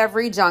heads at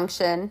every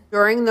junction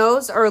during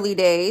those early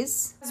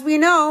days. As we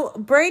know,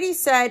 Brady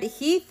said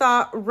he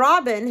thought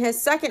Robin,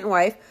 his second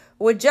wife,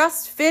 would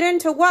just fit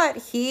into what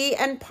he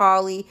and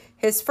Polly,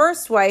 his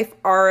first wife,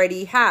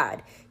 already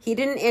had. He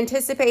didn't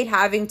anticipate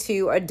having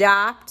to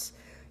adapt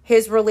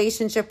his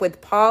relationship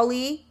with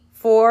Polly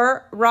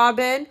for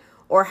Robin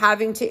or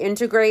having to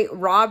integrate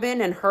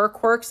Robin and her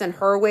quirks and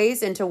her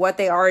ways into what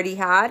they already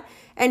had.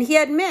 And he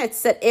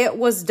admits that it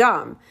was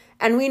dumb.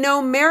 And we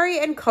know Mary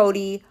and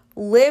Cody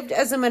lived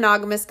as a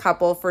monogamous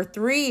couple for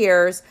 3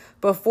 years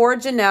before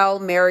Janelle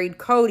married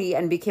Cody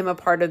and became a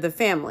part of the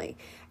family.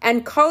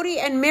 And Cody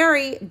and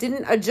Mary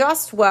didn't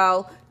adjust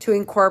well to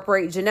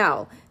incorporate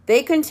Janelle.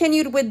 They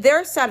continued with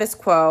their status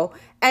quo,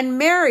 and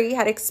Mary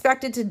had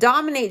expected to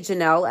dominate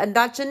Janelle and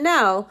that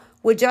Janelle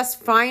would just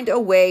find a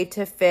way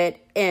to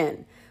fit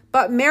in.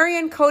 But Mary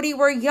and Cody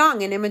were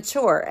young and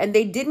immature, and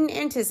they didn't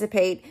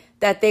anticipate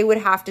that they would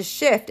have to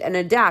shift and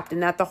adapt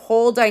and that the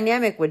whole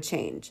dynamic would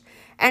change.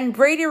 And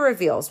Brady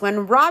reveals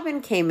when Robin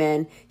came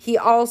in, he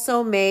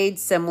also made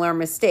similar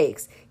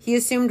mistakes. He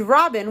assumed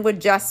Robin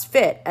would just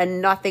fit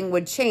and nothing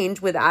would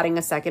change with adding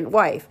a second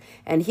wife.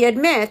 And he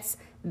admits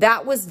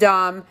that was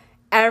dumb.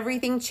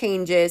 Everything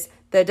changes.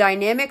 The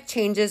dynamic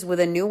changes with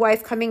a new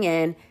wife coming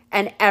in,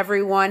 and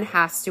everyone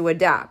has to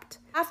adapt.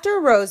 After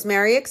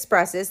Rosemary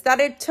expresses that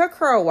it took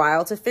her a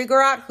while to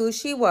figure out who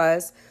she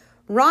was,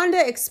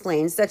 Rhonda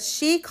explains that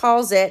she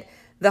calls it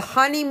the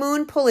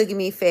honeymoon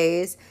polygamy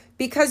phase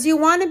because you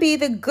want to be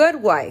the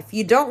good wife.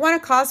 You don't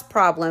want to cause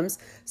problems,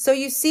 so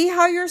you see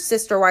how your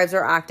sister wives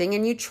are acting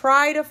and you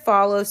try to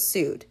follow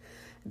suit.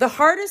 The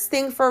hardest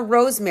thing for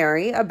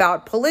Rosemary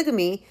about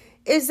polygamy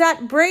is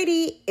that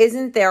Brady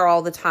isn't there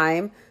all the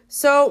time,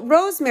 so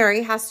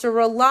Rosemary has to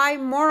rely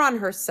more on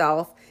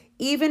herself,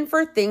 even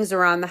for things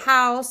around the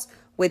house,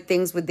 with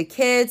things with the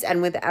kids,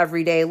 and with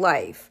everyday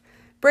life.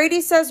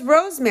 Brady says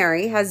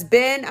Rosemary has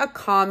been a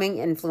calming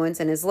influence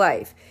in his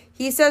life.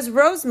 He says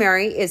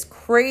Rosemary is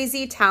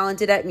crazy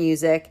talented at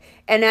music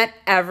and at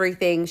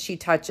everything she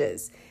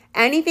touches.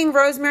 Anything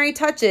Rosemary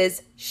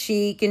touches,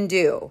 she can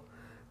do.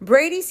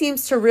 Brady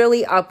seems to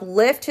really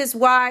uplift his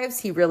wives.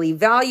 He really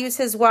values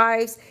his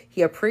wives.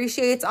 He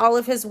appreciates all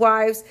of his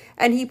wives,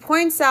 and he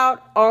points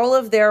out all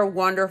of their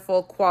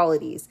wonderful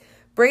qualities.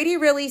 Brady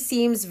really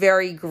seems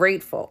very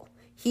grateful.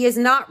 He is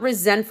not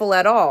resentful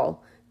at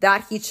all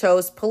that he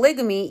chose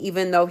polygamy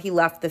even though he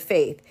left the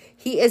faith.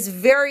 He is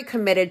very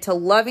committed to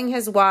loving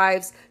his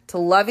wives, to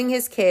loving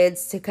his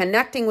kids, to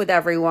connecting with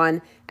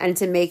everyone, and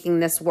to making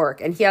this work.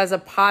 And he has a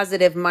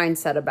positive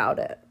mindset about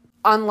it,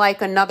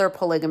 unlike another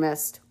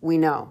polygamist we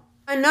know.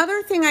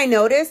 Another thing I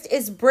noticed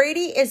is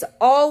Brady is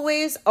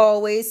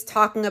always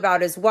talking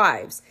about his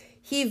wives.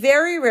 He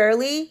very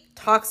rarely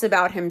talks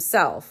about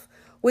himself.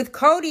 With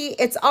Cody,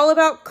 it's all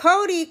about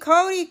Cody.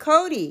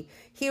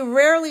 He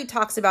rarely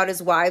talks about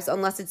his wives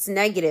unless it's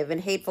negative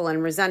and hateful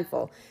and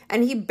resentful,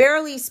 and he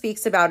barely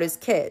speaks about his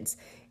kids.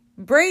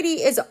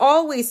 Brady is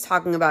always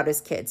talking about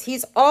his kids.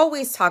 He's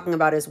always talking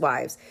about his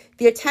wives.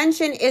 The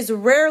attention is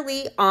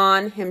rarely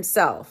on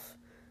himself.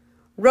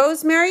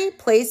 Rosemary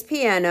plays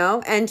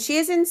piano, and she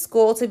is in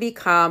school to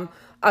become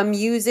a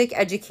music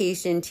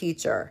education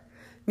teacher.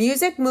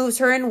 Music moves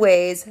her in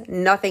ways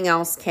nothing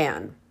else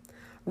can.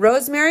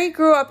 Rosemary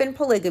grew up in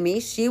polygamy.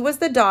 She was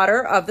the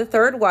daughter of the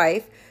third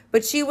wife,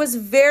 but she was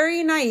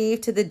very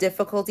naive to the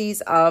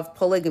difficulties of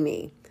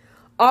polygamy.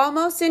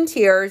 Almost in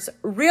tears,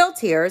 real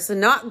tears,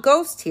 not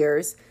ghost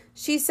tears,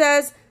 she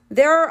says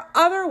there are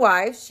other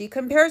wives she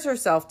compares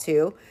herself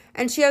to,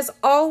 and she has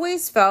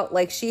always felt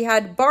like she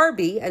had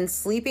Barbie and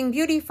Sleeping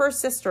Beauty for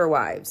sister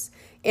wives,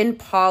 in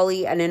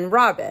Polly and in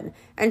Robin.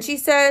 And she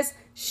says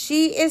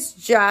she is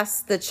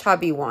just the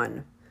chubby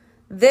one.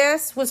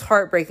 This was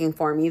heartbreaking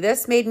for me.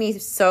 This made me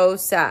so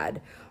sad.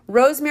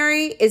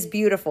 Rosemary is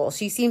beautiful.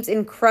 She seems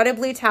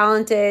incredibly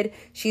talented.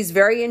 She's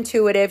very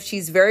intuitive.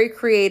 She's very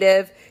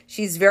creative.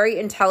 She's very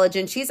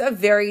intelligent. She's a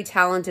very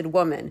talented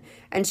woman.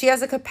 And she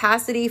has a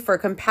capacity for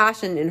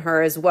compassion in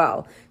her as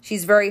well.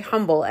 She's very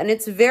humble. And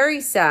it's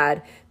very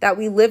sad that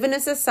we live in a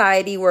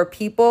society where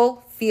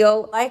people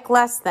feel like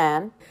less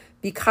than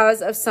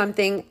because of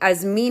something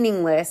as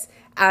meaningless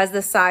as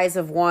the size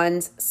of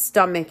one's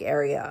stomach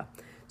area.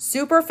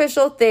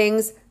 Superficial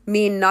things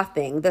mean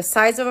nothing. The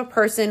size of a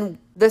person,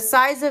 the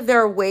size of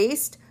their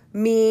waist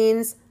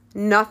means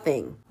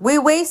nothing. We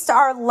waste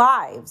our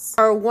lives,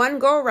 our one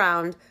go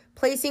around,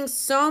 placing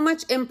so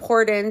much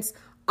importance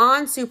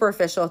on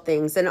superficial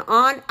things and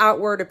on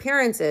outward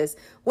appearances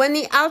when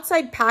the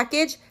outside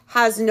package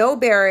has no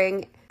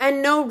bearing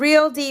and no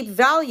real deep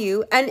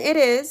value, and it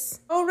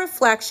is no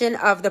reflection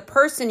of the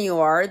person you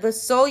are, the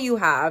soul you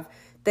have,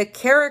 the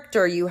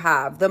character you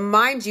have, the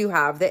mind you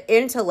have, the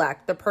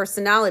intellect, the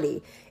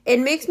personality. It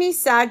makes me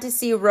sad to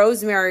see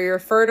Rosemary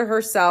refer to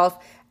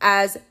herself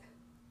as,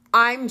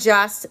 I'm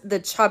just the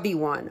chubby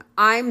one.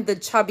 I'm the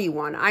chubby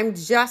one. I'm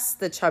just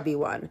the chubby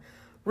one.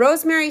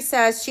 Rosemary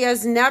says she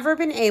has never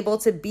been able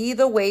to be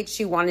the weight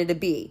she wanted to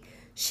be.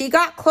 She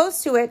got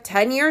close to it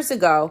 10 years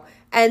ago,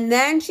 and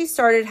then she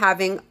started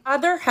having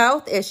other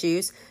health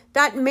issues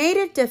that made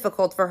it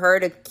difficult for her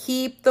to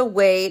keep the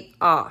weight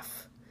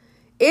off.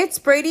 It's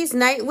Brady's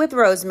night with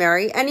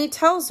Rosemary, and he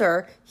tells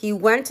her he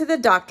went to the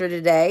doctor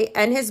today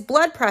and his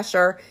blood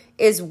pressure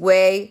is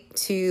way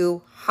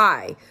too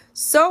high.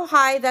 So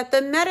high that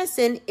the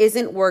medicine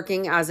isn't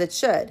working as it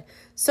should.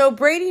 So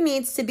Brady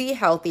needs to be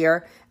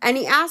healthier, and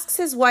he asks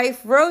his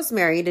wife,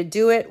 Rosemary, to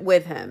do it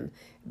with him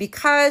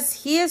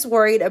because he is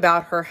worried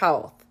about her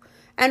health.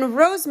 And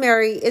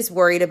Rosemary is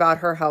worried about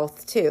her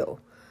health too.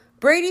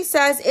 Brady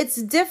says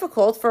it's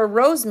difficult for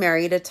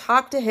Rosemary to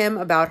talk to him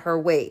about her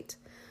weight.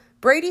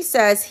 Brady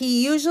says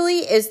he usually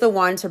is the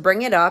one to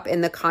bring it up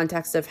in the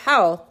context of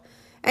health,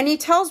 and he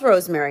tells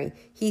Rosemary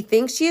he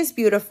thinks she is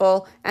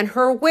beautiful and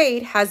her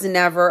weight has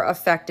never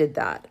affected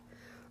that.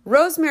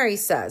 Rosemary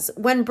says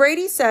when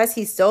Brady says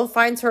he still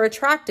finds her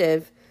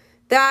attractive,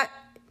 that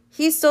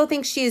he still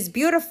thinks she is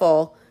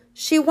beautiful,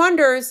 she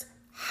wonders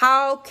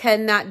how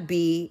can that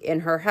be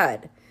in her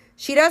head.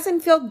 She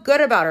doesn't feel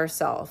good about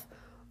herself.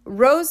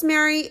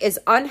 Rosemary is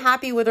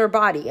unhappy with her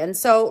body, and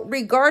so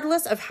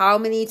regardless of how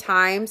many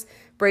times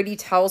Brady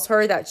tells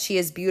her that she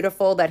is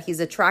beautiful, that he's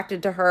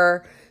attracted to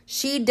her,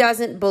 she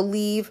doesn't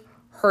believe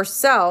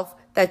herself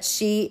that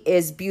she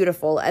is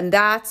beautiful. And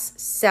that's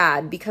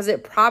sad because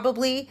it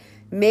probably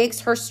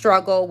makes her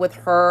struggle with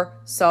her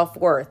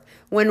self-worth.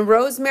 When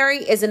Rosemary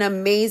is an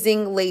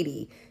amazing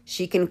lady,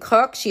 she can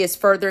cook, she is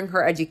furthering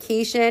her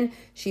education,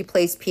 she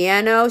plays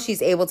piano,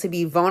 she's able to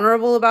be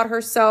vulnerable about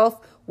herself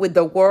with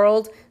the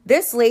world.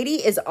 This lady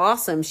is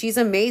awesome. She's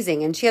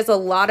amazing and she has a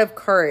lot of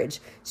courage.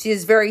 She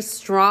is very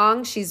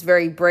strong, she's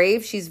very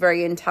brave, she's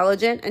very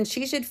intelligent, and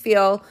she should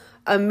feel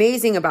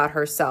amazing about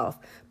herself.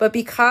 But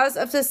because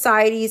of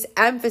society's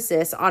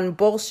emphasis on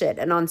bullshit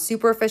and on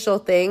superficial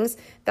things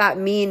that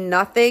mean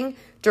nothing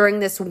during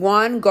this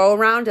one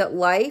go-around at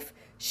life,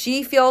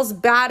 she feels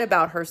bad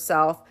about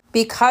herself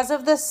because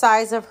of the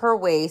size of her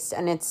waist,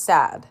 and it's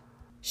sad.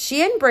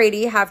 She and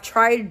Brady have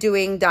tried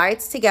doing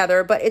diets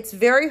together, but it's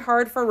very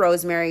hard for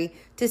Rosemary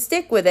to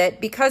stick with it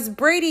because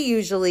Brady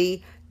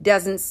usually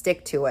doesn't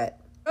stick to it.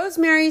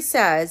 Rosemary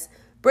says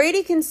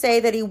Brady can say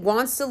that he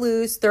wants to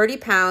lose 30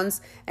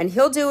 pounds and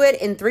he'll do it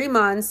in 3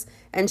 months,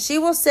 and she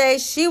will say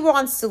she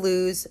wants to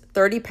lose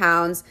 30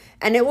 pounds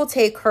and it will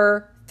take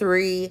her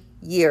 3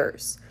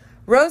 years.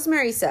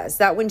 Rosemary says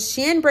that when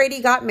she and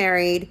Brady got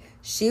married,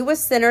 she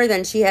was thinner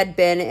than she had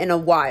been in a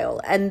while,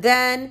 and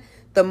then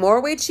the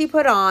more weight she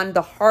put on,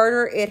 the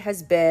harder it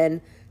has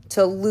been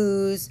to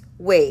lose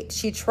weight.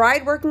 She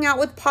tried working out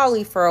with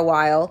Polly for a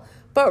while,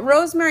 but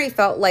Rosemary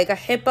felt like a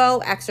hippo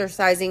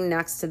exercising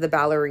next to the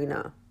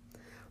ballerina.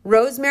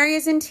 Rosemary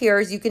is in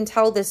tears. You can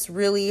tell this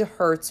really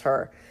hurts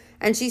her.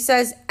 And she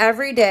says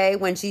every day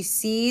when she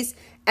sees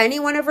any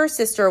one of her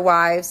sister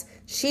wives,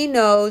 she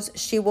knows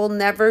she will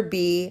never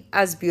be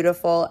as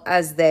beautiful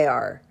as they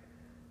are.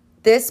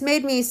 This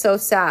made me so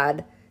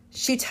sad.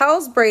 She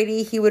tells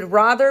Brady he would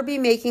rather be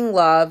making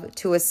love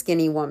to a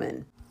skinny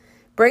woman.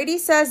 Brady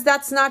says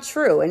that's not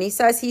true, and he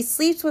says he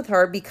sleeps with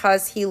her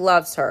because he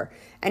loves her,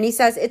 and he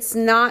says it's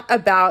not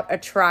about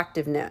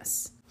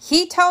attractiveness.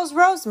 He tells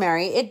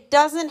Rosemary it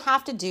doesn't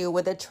have to do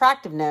with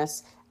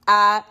attractiveness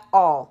at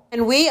all.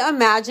 And we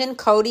imagine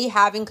Cody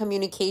having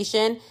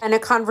communication and a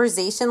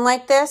conversation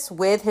like this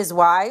with his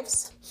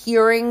wives,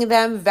 hearing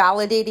them,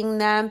 validating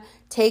them,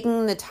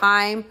 taking the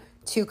time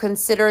to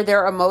consider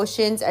their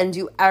emotions and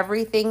do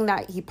everything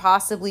that he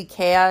possibly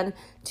can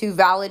to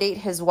validate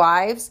his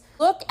wives.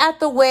 Look at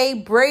the way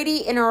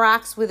Brady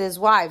interacts with his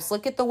wives.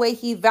 Look at the way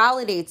he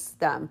validates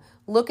them.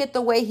 Look at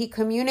the way he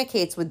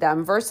communicates with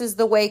them versus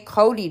the way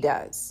Cody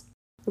does.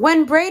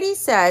 When Brady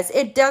says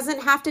it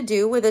doesn't have to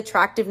do with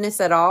attractiveness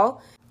at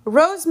all,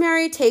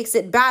 Rosemary takes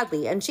it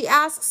badly and she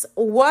asks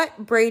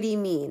what Brady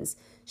means.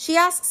 She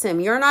asks him,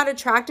 "You're not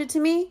attracted to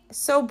me?"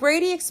 So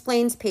Brady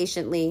explains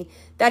patiently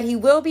that he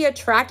will be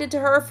attracted to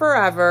her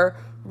forever,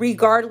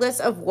 regardless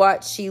of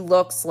what she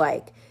looks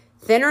like,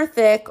 thin or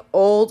thick,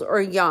 old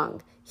or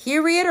young. He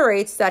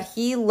reiterates that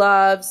he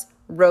loves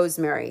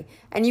Rosemary.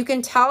 And you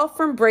can tell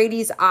from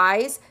Brady's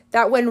eyes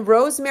that when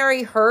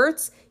Rosemary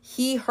hurts,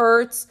 he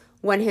hurts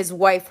when his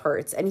wife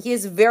hurts. And he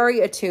is very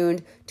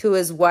attuned to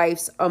his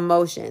wife's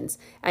emotions.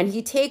 And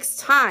he takes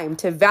time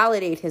to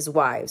validate his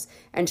wives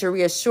and to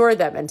reassure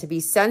them and to be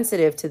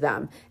sensitive to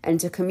them and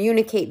to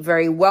communicate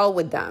very well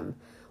with them.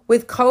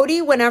 With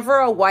Cody, whenever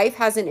a wife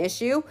has an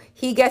issue,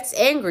 he gets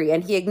angry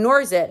and he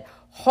ignores it,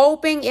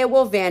 hoping it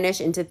will vanish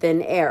into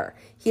thin air.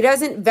 He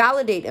doesn't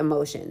validate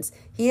emotions.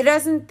 He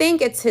doesn't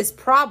think it's his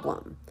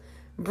problem.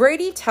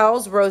 Brady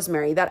tells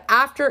Rosemary that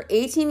after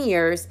 18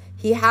 years,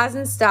 he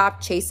hasn't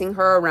stopped chasing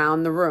her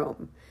around the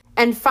room.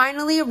 And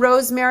finally,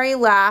 Rosemary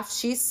laughs.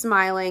 She's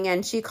smiling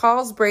and she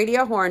calls Brady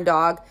a horn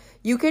dog.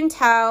 You can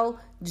tell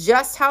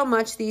just how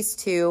much these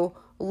two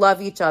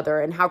love each other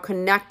and how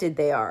connected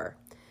they are.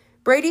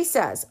 Brady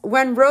says,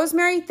 when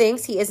Rosemary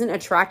thinks he isn't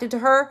attracted to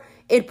her,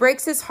 it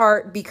breaks his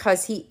heart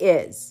because he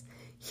is.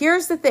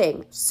 Here's the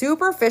thing,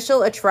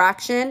 superficial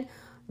attraction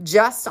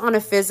just on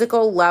a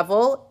physical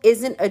level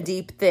isn't a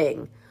deep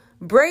thing.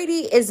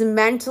 Brady is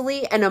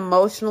mentally and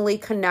emotionally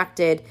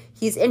connected.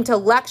 He's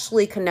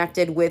intellectually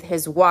connected with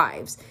his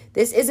wives.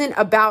 This isn't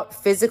about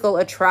physical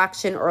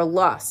attraction or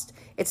lust.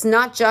 It's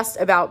not just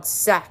about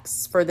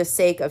sex for the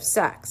sake of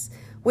sex.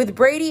 With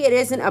Brady, it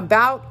isn't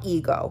about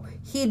ego.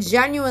 He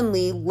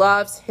genuinely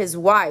loves his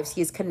wives.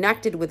 He's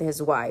connected with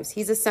his wives.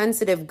 He's a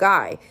sensitive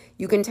guy.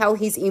 You can tell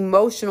he's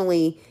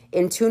emotionally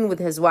in tune with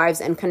his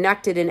wives and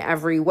connected in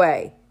every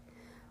way.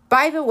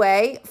 By the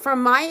way,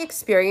 from my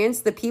experience,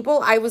 the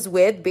people I was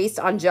with based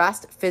on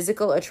just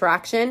physical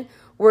attraction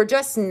were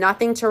just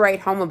nothing to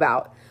write home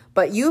about.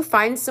 But you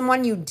find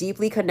someone you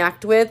deeply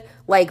connect with,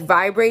 like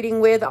vibrating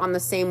with on the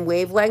same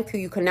wavelength, who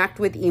you connect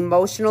with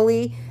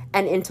emotionally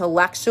and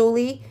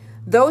intellectually,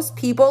 those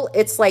people,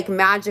 it's like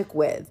magic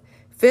with.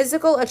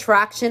 Physical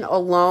attraction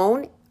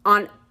alone,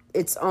 on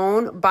its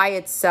own, by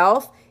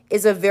itself,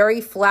 is a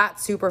very flat,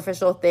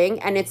 superficial thing,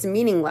 and it's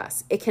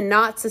meaningless. It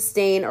cannot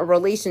sustain a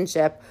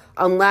relationship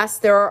unless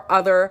there are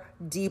other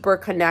deeper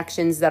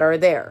connections that are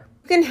there.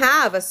 You can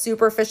have a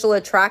superficial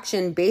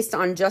attraction based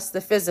on just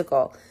the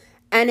physical.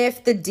 And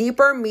if the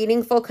deeper,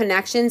 meaningful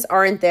connections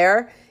aren't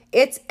there,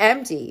 it's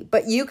empty.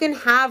 But you can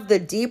have the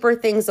deeper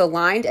things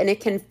aligned and it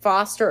can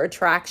foster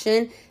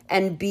attraction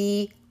and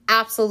be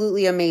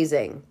absolutely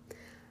amazing.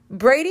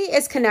 Brady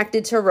is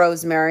connected to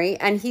Rosemary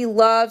and he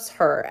loves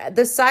her.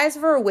 The size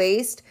of her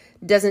waist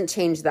doesn't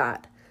change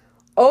that.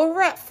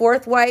 Over at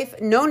fourth wife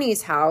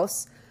Noni's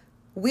house,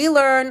 we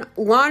learn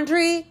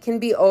laundry can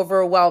be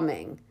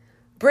overwhelming.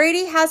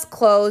 Brady has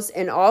clothes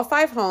in all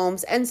 5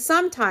 homes, and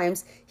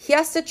sometimes he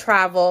has to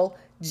travel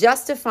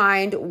just to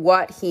find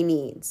what he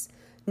needs.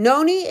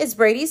 Noni is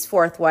Brady's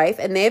 4th wife,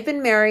 and they have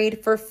been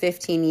married for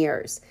 15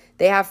 years.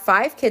 They have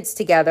 5 kids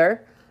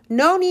together.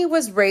 Noni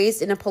was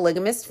raised in a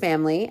polygamist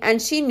family,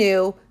 and she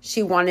knew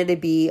she wanted to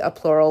be a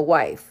plural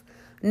wife.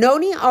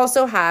 Noni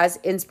also has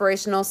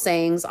inspirational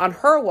sayings on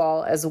her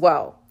wall as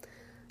well.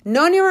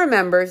 Noni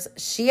remembers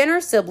she and her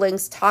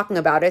siblings talking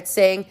about it,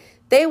 saying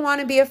they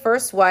want to be a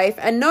first wife,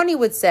 and Noni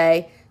would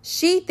say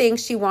she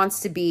thinks she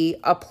wants to be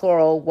a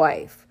plural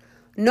wife.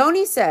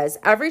 Noni says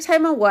every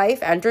time a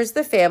wife enters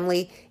the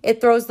family, it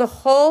throws the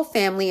whole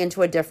family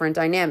into a different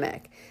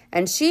dynamic,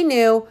 and she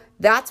knew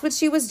that's what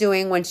she was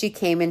doing when she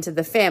came into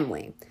the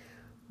family.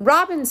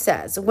 Robin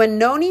says when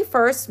Noni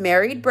first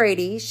married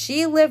Brady,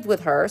 she lived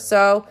with her,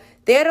 so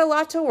they had a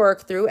lot to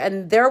work through,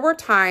 and there were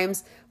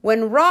times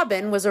when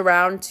Robin was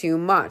around too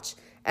much,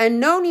 and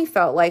Noni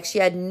felt like she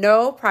had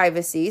no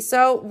privacy,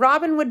 so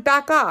Robin would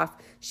back off.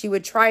 She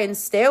would try and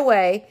stay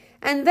away,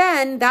 and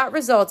then that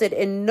resulted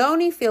in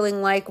Noni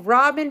feeling like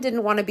Robin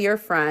didn't want to be her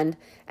friend,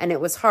 and it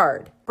was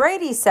hard.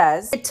 Brady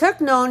says it took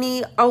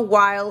Noni a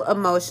while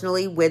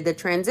emotionally with the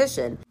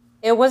transition.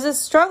 It was a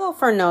struggle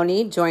for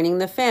Noni joining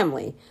the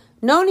family.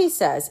 Noni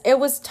says it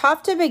was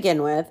tough to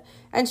begin with,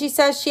 and she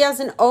says she has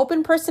an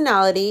open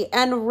personality,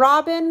 and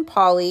Robin,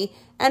 Polly,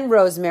 and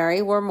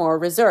Rosemary were more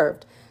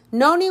reserved.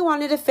 Noni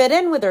wanted to fit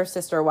in with her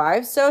sister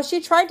wives, so she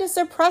tried to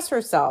suppress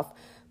herself.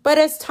 But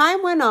as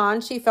time went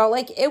on, she felt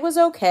like it was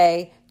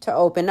okay to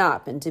open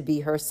up and to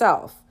be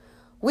herself.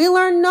 We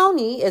learned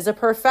Noni is a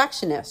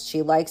perfectionist.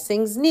 She likes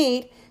things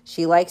neat,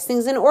 she likes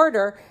things in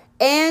order,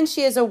 and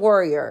she is a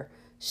worrier.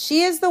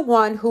 She is the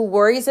one who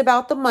worries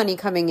about the money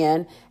coming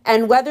in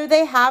and whether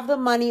they have the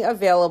money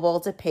available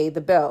to pay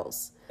the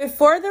bills.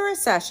 Before the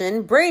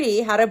recession,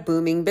 Brady had a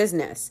booming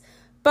business.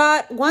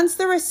 But once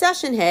the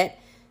recession hit,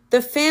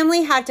 the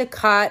family had to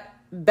cut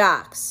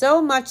back,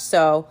 so much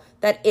so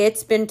that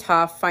it's been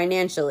tough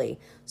financially.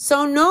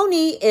 So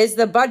Noni is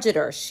the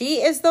budgeter.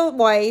 She is the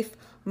wife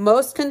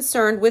most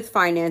concerned with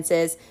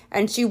finances,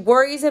 and she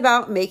worries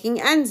about making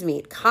ends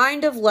meet,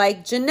 kind of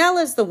like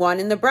Janelle is the one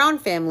in the Brown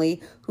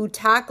family who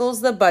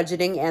tackles the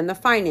budgeting and the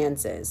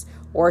finances,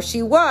 or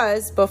she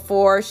was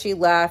before she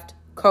left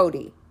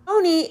Cody.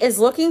 Noni is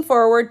looking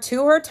forward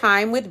to her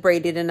time with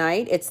Brady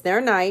tonight. It's their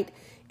night.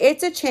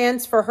 It's a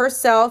chance for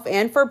herself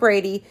and for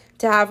Brady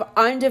to have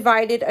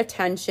undivided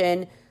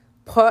attention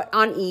put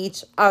on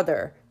each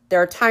other,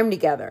 their time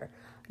together.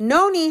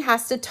 Noni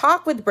has to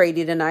talk with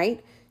Brady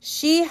tonight.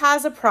 She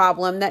has a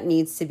problem that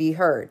needs to be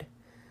heard.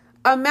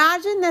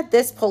 Imagine that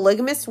this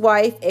polygamous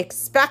wife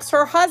expects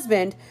her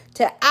husband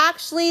to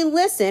actually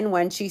listen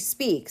when she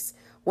speaks.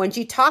 When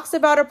she talks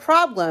about a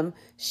problem,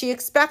 she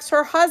expects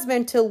her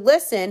husband to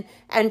listen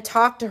and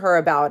talk to her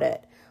about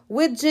it.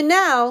 With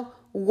Janelle,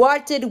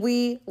 what did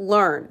we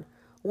learn?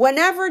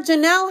 Whenever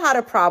Janelle had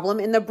a problem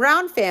in the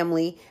Brown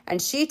family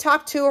and she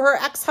talked to her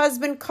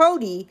ex-husband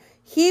Cody,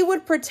 he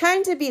would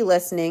pretend to be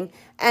listening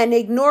and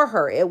ignore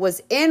her. It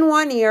was in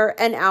one ear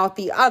and out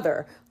the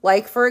other,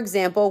 like for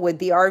example with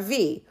the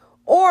RV.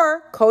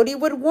 Or Cody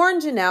would warn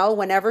Janelle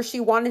whenever she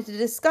wanted to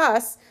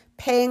discuss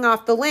paying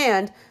off the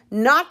land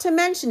not to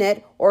mention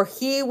it, or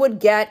he would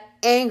get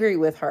angry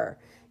with her.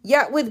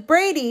 Yet with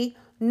Brady,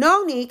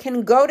 Noni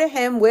can go to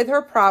him with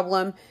her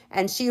problem,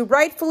 and she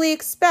rightfully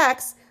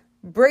expects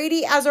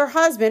Brady as her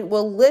husband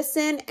will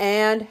listen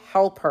and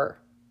help her.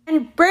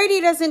 And Brady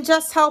doesn't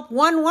just help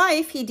one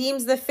wife he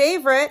deems the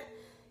favorite.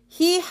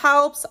 He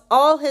helps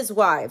all his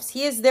wives.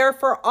 He is there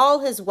for all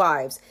his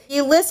wives.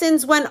 He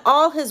listens when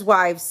all his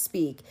wives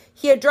speak.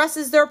 He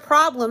addresses their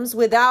problems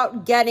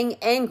without getting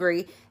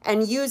angry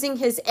and using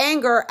his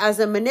anger as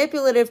a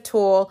manipulative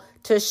tool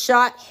to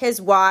shut his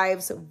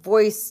wives'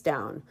 voice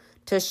down,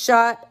 to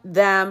shut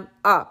them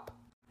up.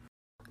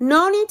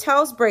 Noni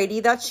tells Brady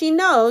that she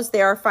knows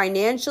they are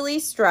financially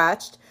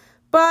stretched,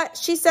 but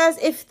she says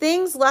if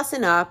things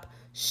lessen up,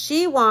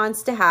 she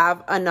wants to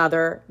have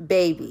another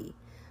baby.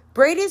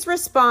 Brady's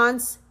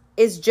response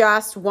is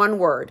just one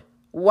word: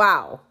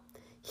 wow.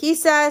 He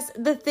says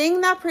the thing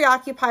that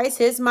preoccupies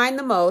his mind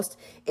the most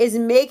is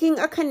making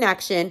a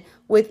connection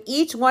with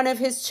each one of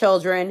his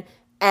children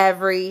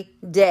every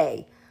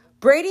day.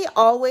 Brady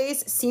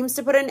always seems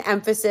to put an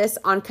emphasis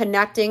on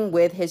connecting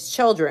with his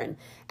children.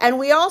 And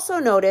we also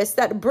notice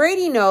that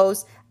Brady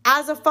knows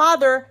as a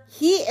father,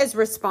 he is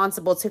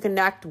responsible to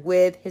connect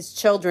with his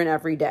children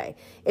every day.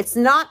 It's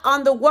not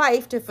on the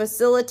wife to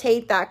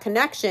facilitate that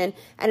connection,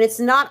 and it's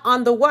not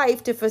on the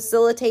wife to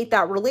facilitate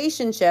that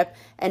relationship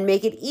and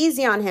make it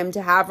easy on him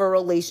to have a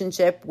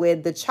relationship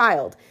with the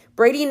child.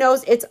 Brady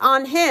knows it's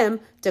on him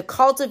to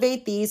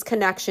cultivate these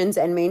connections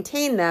and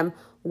maintain them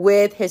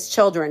with his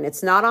children.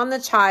 It's not on the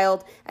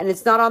child, and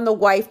it's not on the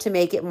wife to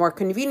make it more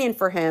convenient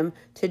for him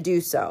to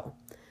do so.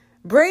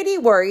 Brady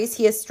worries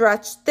he is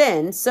stretched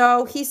thin,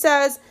 so he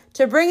says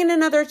to bring in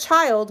another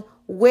child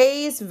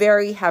weighs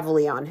very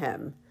heavily on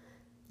him.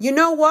 You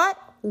know what?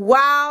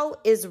 Wow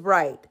is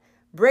right.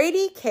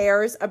 Brady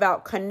cares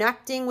about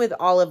connecting with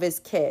all of his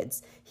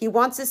kids. He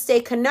wants to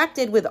stay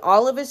connected with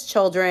all of his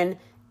children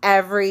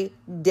every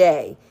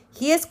day.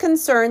 He is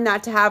concerned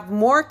that to have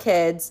more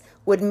kids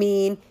would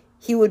mean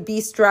he would be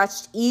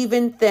stretched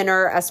even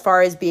thinner as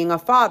far as being a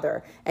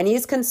father. And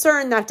he's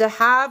concerned that to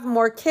have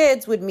more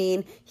kids would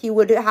mean he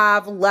would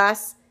have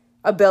less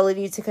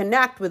ability to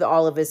connect with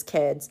all of his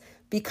kids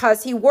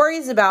because he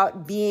worries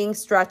about being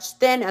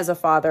stretched thin as a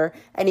father,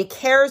 and he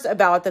cares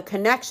about the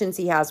connections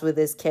he has with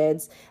his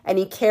kids, and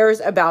he cares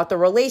about the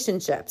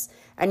relationships.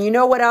 And you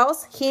know what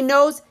else? He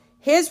knows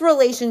his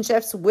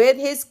relationships with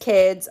his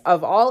kids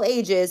of all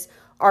ages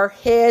are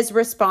his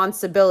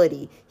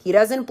responsibility. He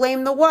doesn't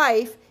blame the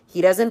wife. He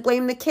doesn't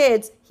blame the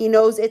kids. He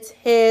knows it's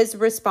his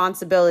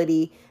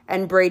responsibility,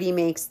 and Brady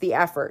makes the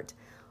effort.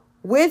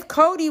 With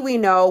Cody, we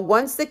know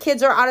once the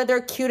kids are out of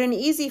their cute and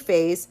easy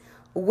phase,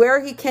 where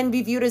he can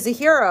be viewed as a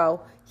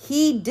hero,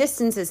 he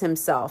distances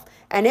himself.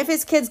 And if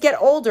his kids get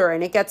older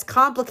and it gets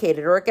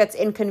complicated or it gets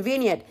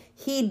inconvenient,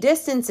 he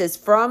distances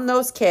from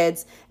those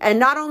kids. And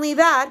not only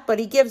that, but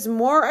he gives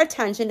more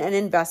attention and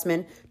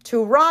investment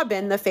to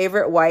Robin, the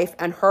favorite wife,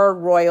 and her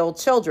royal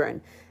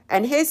children.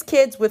 And his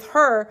kids with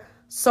her,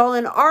 Sol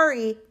and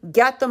Ari,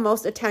 get the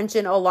most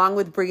attention along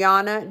with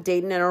Brianna,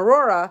 Dayton, and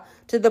Aurora,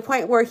 to the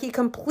point where he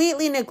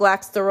completely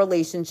neglects the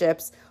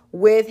relationships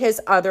with his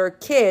other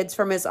kids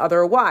from his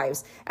other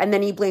wives. And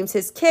then he blames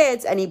his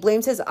kids and he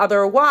blames his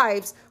other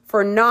wives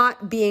for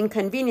not being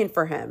convenient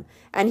for him.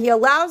 And he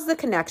allows the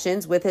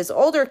connections with his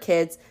older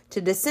kids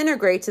to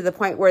disintegrate to the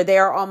point where they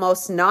are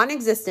almost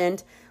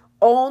non-existent,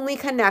 only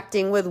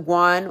connecting with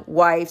one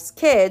wife's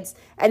kids.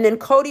 And then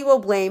Cody will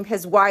blame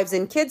his wives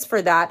and kids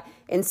for that,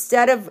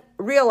 instead of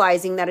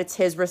realizing that it's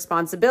his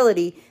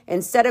responsibility,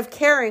 instead of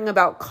caring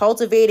about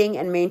cultivating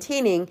and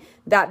maintaining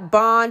that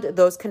bond,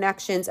 those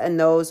connections, and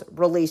those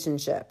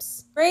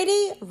relationships.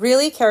 Brady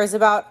really cares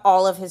about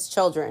all of his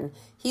children.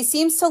 He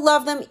seems to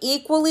love them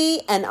equally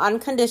and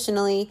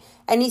unconditionally,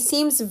 and he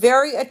seems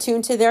very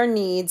attuned to their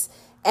needs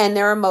and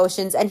their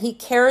emotions, and he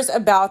cares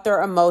about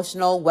their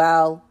emotional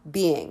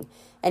well-being.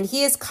 And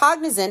he is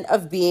cognizant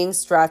of being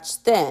stretched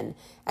thin.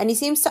 And he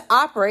seems to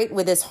operate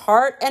with his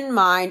heart and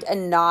mind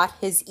and not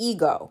his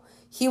ego.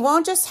 He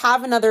won't just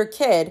have another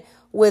kid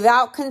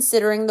without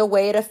considering the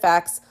way it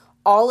affects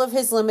all of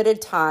his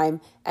limited time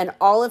and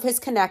all of his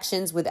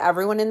connections with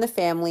everyone in the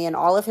family and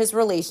all of his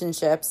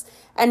relationships.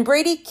 And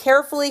Brady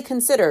carefully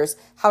considers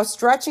how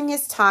stretching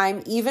his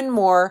time even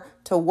more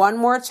to one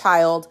more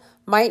child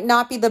might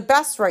not be the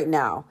best right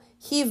now.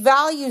 He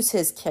values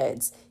his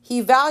kids. He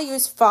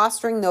values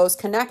fostering those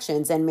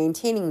connections and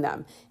maintaining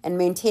them and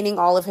maintaining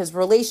all of his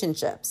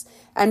relationships.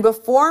 And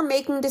before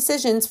making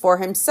decisions for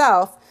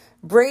himself,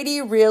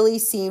 Brady really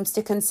seems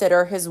to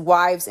consider his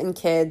wives and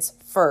kids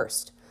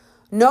first.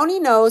 Noni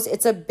knows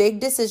it's a big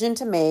decision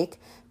to make.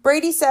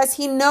 Brady says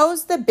he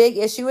knows the big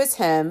issue is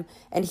him,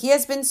 and he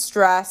has been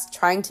stressed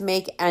trying to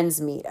make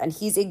ends meet, and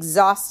he's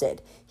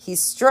exhausted.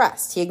 He's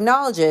stressed. He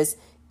acknowledges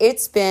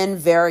it's been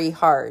very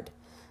hard.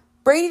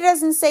 Brady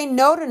doesn't say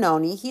no to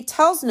Noni. He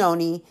tells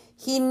Noni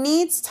he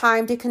needs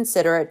time to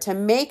consider it to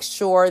make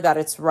sure that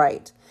it's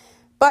right.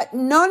 But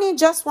Noni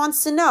just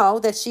wants to know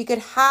that she could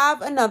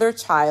have another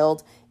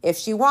child if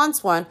she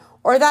wants one,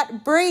 or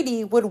that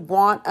Brady would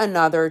want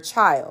another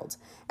child.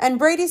 And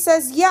Brady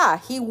says, yeah,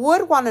 he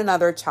would want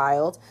another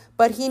child,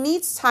 but he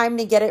needs time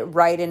to get it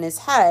right in his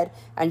head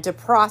and to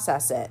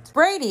process it.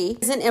 Brady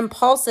isn't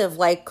impulsive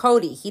like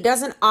Cody. He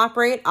doesn't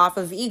operate off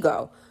of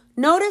ego.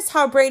 Notice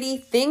how Brady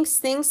thinks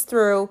things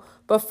through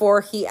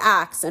before he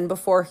acts and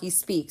before he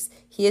speaks.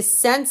 He is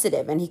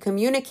sensitive and he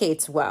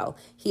communicates well.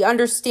 He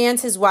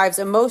understands his wife's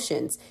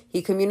emotions.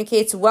 He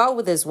communicates well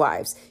with his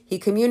wives. He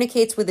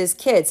communicates with his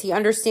kids. He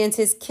understands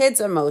his kids'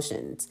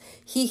 emotions.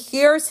 He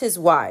hears his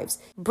wives.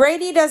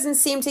 Brady doesn't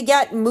seem to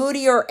get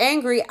moody or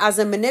angry as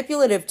a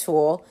manipulative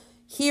tool.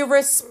 He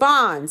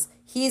responds.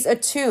 He's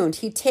attuned.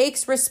 He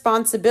takes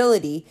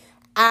responsibility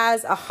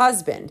as a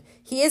husband.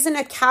 He isn't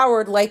a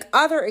coward like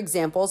other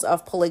examples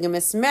of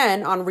polygamous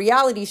men on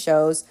reality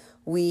shows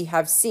we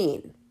have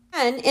seen.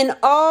 And in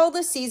all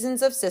the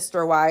seasons of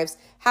Sister Wives,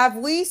 have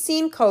we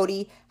seen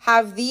Cody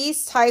have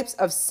these types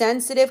of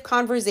sensitive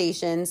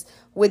conversations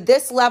with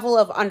this level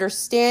of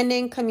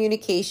understanding,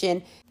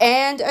 communication,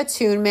 and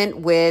attunement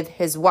with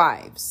his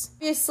wives?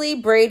 Obviously,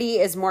 Brady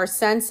is more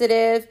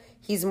sensitive.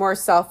 He's more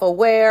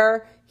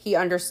self-aware. He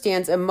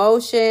understands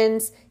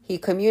emotions. He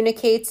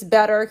communicates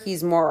better.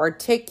 He's more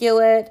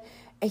articulate.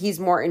 He's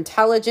more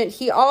intelligent.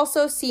 He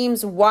also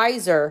seems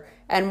wiser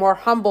and more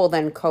humble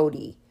than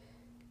Cody.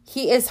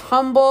 He is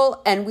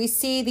humble, and we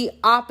see the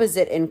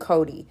opposite in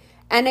Cody.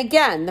 And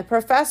again, the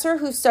professor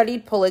who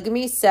studied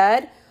polygamy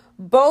said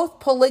both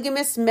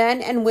polygamous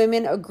men and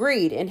women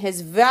agreed in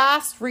his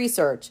vast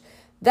research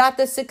that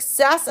the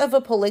success of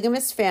a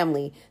polygamous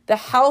family, the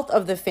health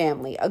of the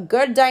family, a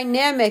good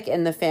dynamic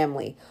in the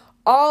family,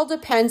 all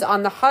depends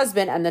on the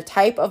husband and the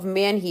type of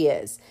man he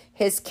is,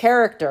 his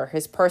character,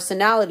 his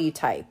personality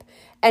type.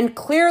 And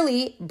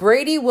clearly,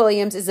 Brady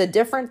Williams is a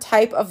different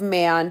type of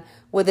man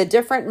with a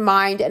different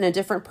mind and a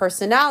different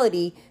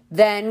personality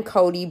than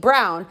Cody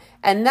Brown.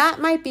 And that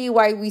might be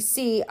why we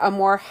see a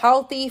more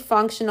healthy,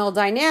 functional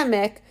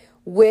dynamic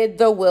with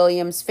the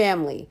Williams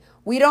family.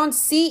 We don't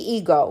see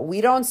ego.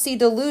 We don't see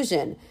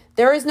delusion.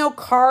 There is no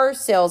car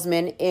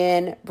salesman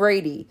in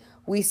Brady.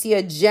 We see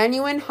a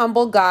genuine,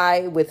 humble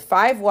guy with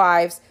 5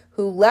 wives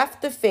who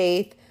left the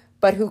faith,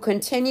 but who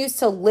continues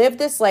to live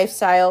this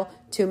lifestyle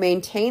to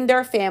maintain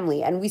their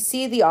family. And we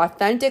see the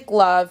authentic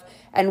love,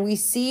 and we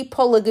see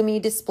polygamy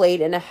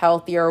displayed in a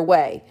healthier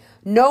way.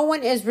 No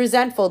one is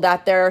resentful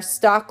that they're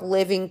stuck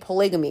living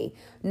polygamy.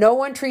 No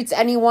one treats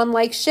anyone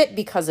like shit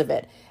because of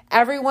it.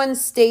 Everyone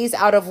stays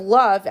out of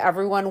love.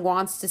 Everyone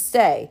wants to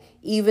stay,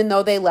 even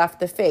though they left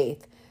the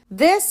faith.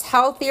 This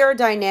healthier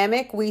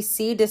dynamic we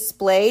see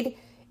displayed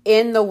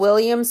in the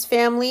Williams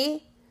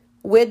family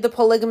with the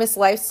polygamous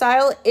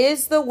lifestyle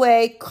is the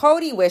way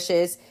Cody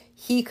wishes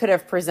he could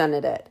have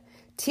presented it.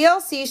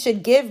 TLC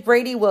should give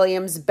Brady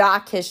Williams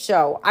back his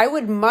show. I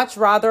would much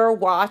rather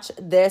watch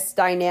this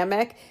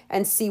dynamic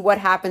and see what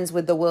happens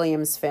with the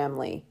Williams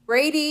family.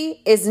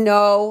 Brady is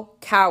no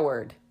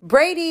coward.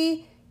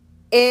 Brady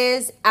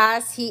is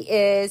as he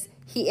is.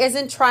 He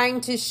isn't trying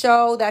to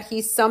show that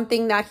he's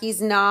something that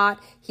he's not.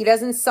 He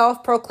doesn't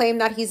self-proclaim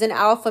that he's an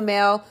alpha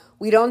male.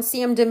 We don't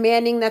see him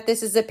demanding that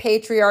this is a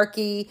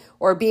patriarchy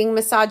or being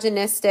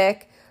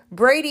misogynistic.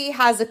 Brady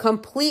has a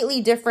completely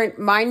different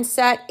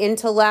mindset,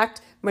 intellect,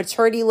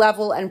 maturity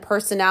level, and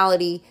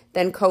personality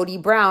than Cody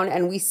Brown,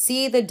 and we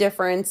see the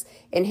difference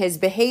in his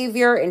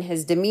behavior, in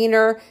his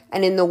demeanor,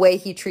 and in the way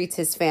he treats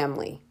his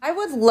family. I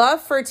would love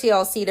for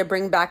TLC to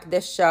bring back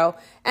this show,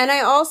 and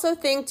I also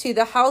think to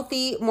the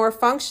healthy, more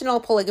functional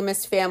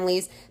polygamous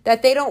families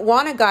that they don't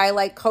want a guy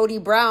like Cody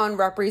Brown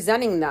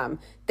representing them.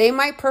 They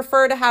might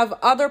prefer to have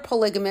other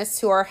polygamists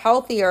who are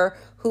healthier,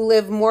 who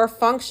live more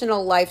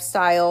functional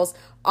lifestyles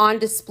on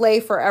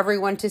display for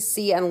everyone to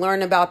see and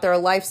learn about their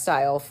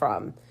lifestyle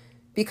from.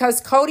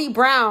 Because Cody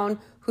Brown,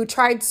 who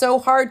tried so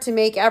hard to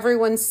make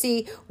everyone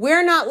see,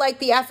 we're not like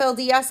the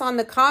FLDS on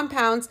the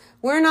compounds,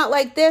 we're not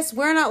like this,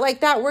 we're not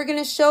like that, we're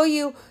going to show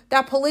you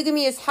that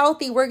polygamy is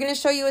healthy, we're going to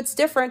show you it's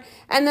different,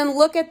 and then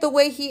look at the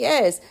way he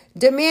is,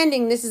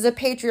 demanding this is a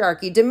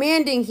patriarchy,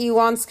 demanding he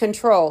wants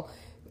control,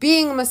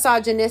 being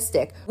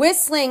misogynistic,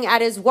 whistling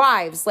at his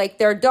wives like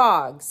they're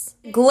dogs,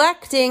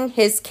 neglecting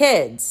his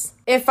kids.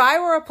 If I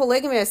were a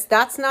polygamist,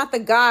 that's not the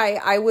guy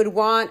I would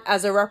want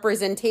as a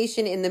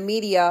representation in the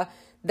media.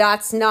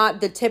 That's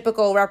not the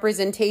typical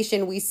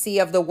representation we see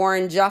of the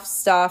Warren Jeffs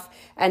stuff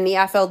and the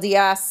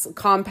FLDS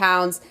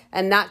compounds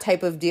and that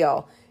type of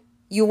deal.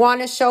 You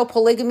want to show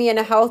polygamy in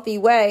a healthy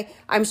way.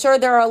 I'm sure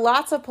there are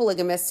lots of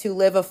polygamists who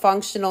live a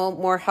functional,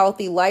 more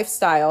healthy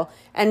lifestyle,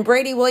 and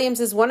Brady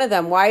Williams is one of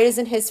them. Why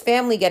isn't his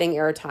family getting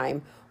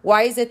airtime?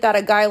 Why is it that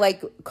a guy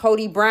like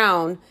Cody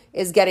Brown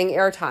is getting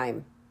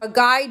airtime? A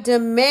guy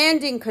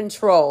demanding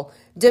control,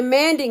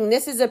 demanding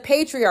this is a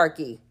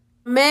patriarchy.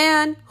 A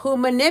man who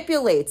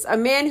manipulates, a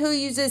man who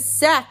uses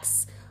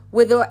sex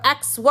with an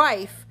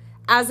ex-wife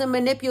as a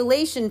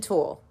manipulation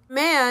tool. A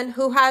man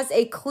who has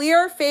a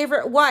clear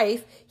favorite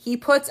wife he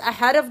puts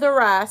ahead of the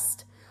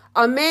rest.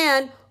 A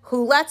man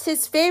who lets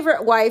his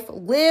favorite wife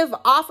live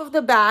off of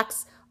the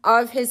backs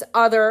of his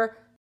other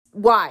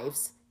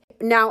wives,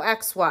 now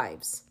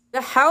ex-wives.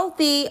 The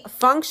healthy,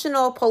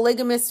 functional,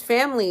 polygamous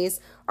families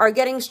are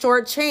getting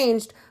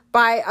shortchanged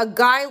by a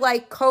guy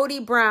like Cody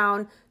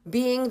Brown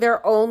being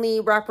their only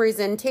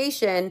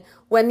representation,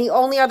 when the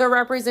only other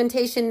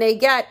representation they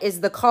get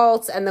is the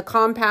cults and the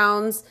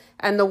compounds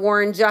and the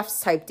Warren Jeffs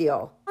type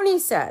deal. Tony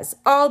says,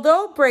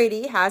 although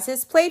Brady has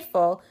his plate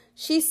full,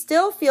 she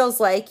still feels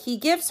like he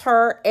gives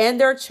her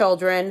and their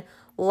children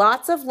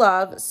lots of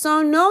love,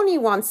 so Noni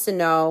wants to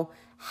know,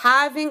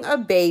 having a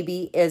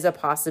baby is a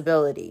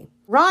possibility.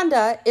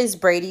 Rhonda is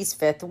Brady's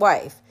 5th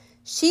wife.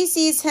 She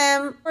sees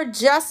him for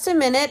just a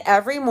minute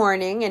every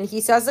morning, and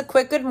he says a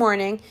quick good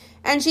morning,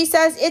 And she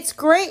says it's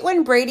great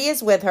when Brady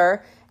is with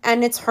her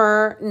and it's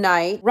her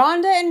night.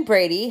 Rhonda and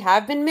Brady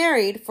have been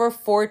married for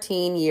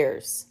 14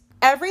 years.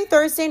 Every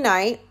Thursday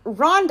night,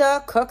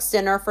 Rhonda cooks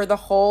dinner for the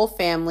whole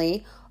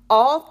family,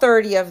 all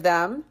 30 of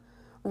them.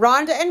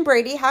 Rhonda and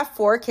Brady have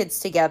 4 kids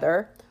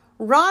together.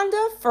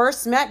 Rhonda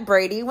first met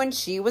Brady when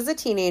she was a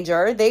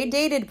teenager. They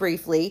dated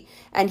briefly,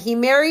 and he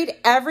married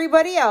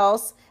everybody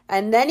else,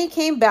 and then he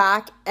came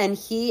back, and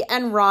he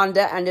and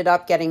Rhonda ended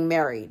up getting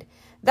married.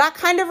 That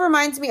kind of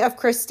reminds me of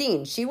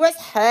Christine. She was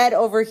head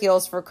over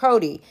heels for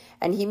Cody,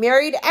 and he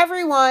married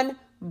everyone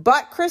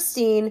but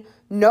Christine,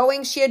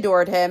 knowing she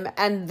adored him,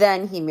 and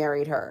then he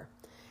married her.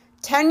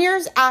 10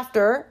 years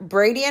after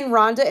Brady and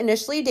Rhonda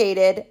initially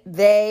dated,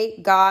 they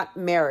got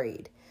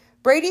married.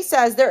 Brady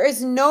says there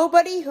is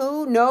nobody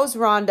who knows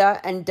Rhonda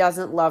and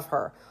doesn't love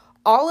her.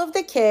 All of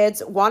the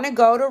kids want to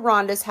go to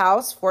Rhonda's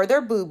house for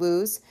their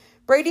boo-boos.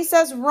 Brady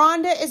says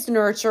Rhonda is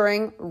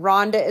nurturing.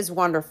 Rhonda is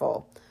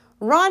wonderful.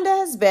 Rhonda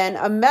has been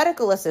a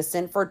medical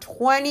assistant for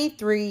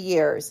 23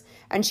 years,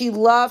 and she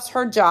loves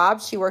her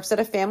job. She works at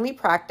a family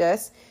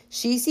practice.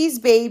 She sees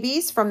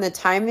babies from the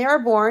time they are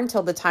born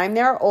till the time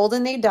they are old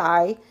and they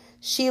die.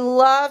 She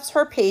loves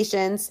her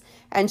patients,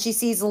 and she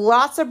sees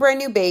lots of brand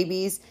new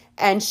babies,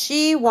 and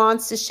she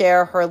wants to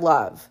share her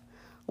love.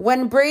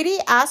 When Brady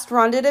asked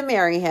Rhonda to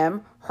marry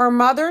him, her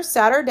mother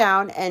sat her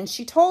down and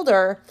she told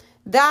her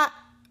that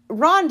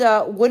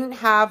Rhonda wouldn't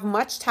have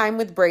much time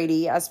with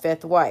Brady as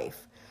 5th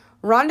wife.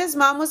 Rhonda's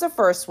mom was a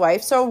first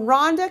wife, so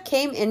Rhonda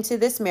came into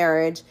this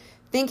marriage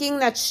thinking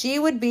that she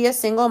would be a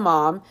single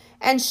mom,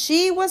 and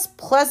she was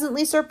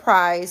pleasantly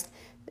surprised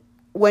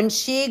when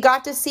she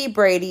got to see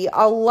Brady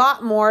a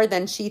lot more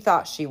than she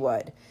thought she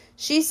would.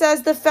 She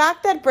says the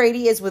fact that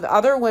Brady is with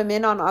other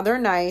women on other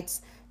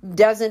nights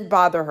doesn't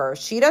bother her.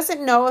 She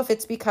doesn't know if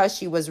it's because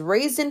she was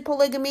raised in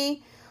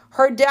polygamy.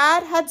 Her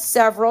dad had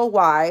several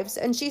wives,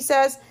 and she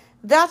says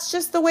that's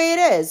just the way it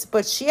is.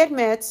 But she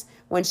admits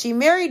when she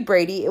married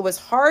Brady, it was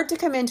hard to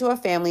come into a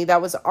family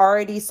that was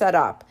already set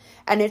up,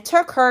 and it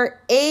took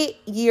her 8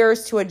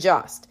 years to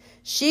adjust.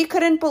 She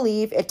couldn't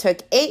believe it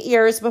took 8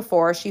 years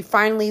before she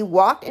finally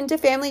walked into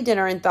family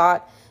dinner and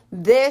thought,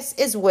 this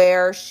is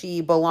where she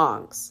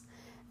belongs.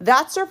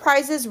 That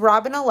surprises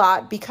Robin a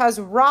lot because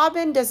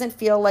Robin doesn't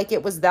feel like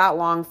it was that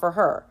long for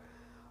her.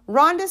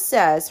 Rhonda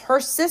says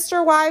her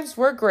sister wives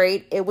were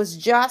great. It was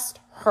just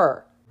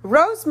her.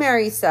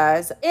 Rosemary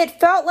says it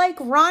felt like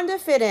Rhonda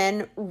fit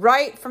in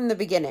right from the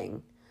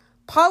beginning.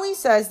 Polly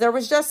says there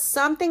was just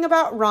something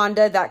about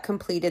Rhonda that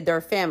completed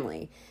their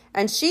family.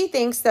 And she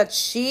thinks that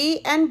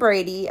she and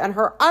Brady and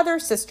her other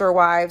sister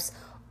wives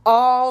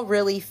all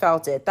really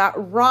felt it, that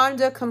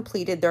Rhonda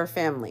completed their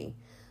family.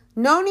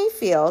 Noni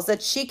feels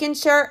that she can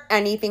share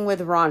anything with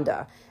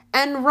Rhonda,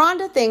 and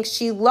Rhonda thinks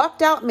she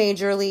lucked out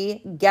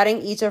majorly getting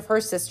each of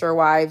her sister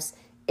wives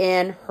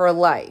in her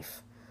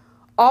life.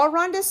 All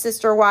Rhonda's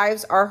sister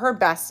wives are her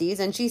besties,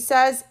 and she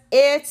says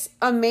it's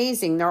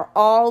amazing. They're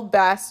all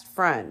best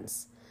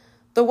friends.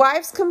 The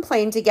wives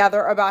complain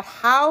together about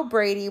how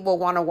Brady will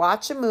want to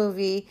watch a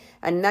movie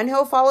and then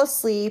he'll fall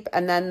asleep,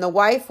 and then the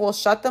wife will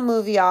shut the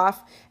movie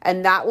off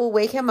and that will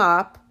wake him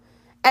up.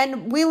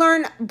 And we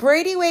learn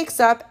Brady wakes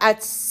up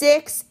at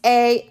 6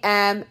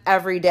 a.m.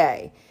 every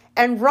day.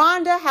 And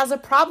Rhonda has a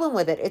problem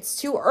with it. It's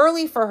too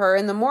early for her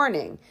in the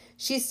morning.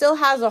 She still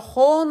has a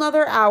whole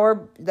nother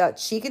hour that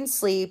she can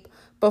sleep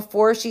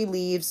before she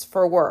leaves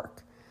for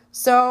work.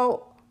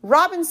 So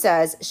Robin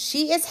says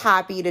she is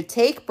happy to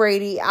take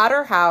Brady at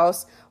her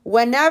house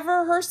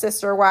whenever her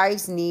sister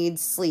wives need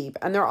sleep.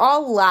 And they're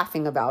all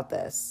laughing about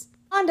this.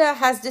 Rhonda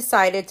has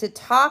decided to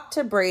talk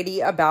to Brady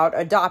about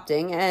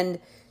adopting, and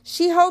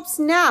she hopes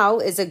now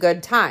is a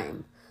good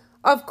time.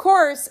 Of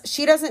course,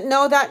 she doesn't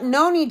know that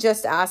Noni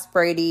just asked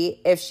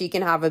Brady if she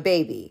can have a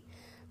baby.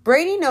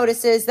 Brady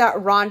notices that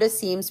Rhonda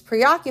seems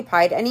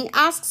preoccupied, and he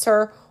asks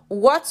her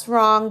what's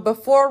wrong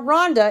before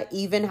Rhonda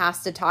even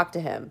has to talk to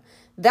him.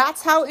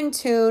 That's how in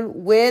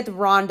tune with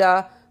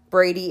Rhonda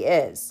Brady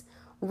is.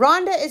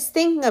 Rhonda is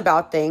thinking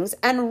about things,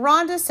 and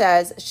Rhonda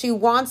says she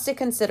wants to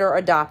consider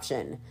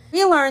adoption.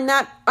 We learn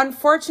that,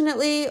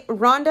 unfortunately,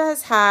 Rhonda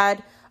has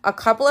had a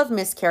couple of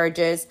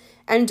miscarriages,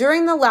 and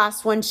during the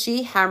last one,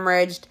 she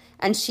hemorrhaged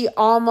and she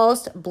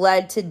almost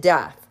bled to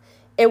death.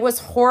 It was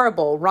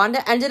horrible.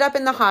 Rhonda ended up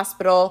in the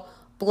hospital,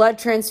 blood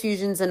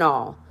transfusions and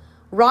all.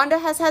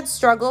 Rhonda has had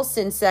struggles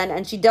since then,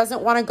 and she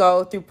doesn't want to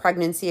go through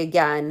pregnancy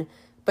again,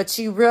 but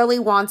she really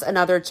wants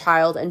another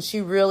child and she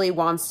really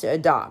wants to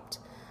adopt.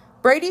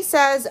 Brady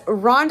says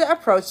Rhonda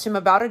approached him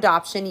about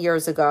adoption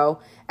years ago,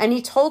 and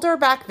he told her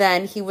back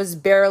then he was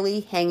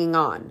barely hanging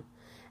on.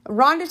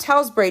 Rhonda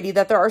tells Brady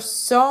that there are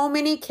so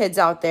many kids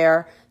out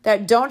there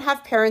that don't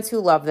have parents who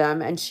love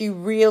them, and she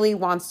really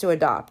wants to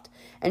adopt.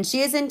 And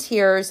she is in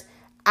tears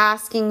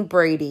asking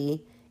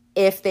Brady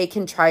if they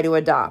can try to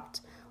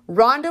adopt.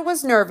 Rhonda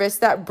was nervous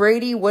that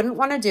Brady wouldn't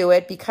want to do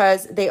it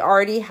because they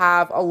already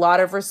have a lot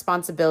of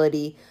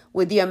responsibility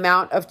with the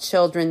amount of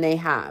children they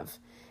have.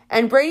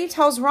 And Brady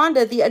tells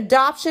Rhonda the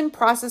adoption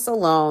process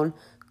alone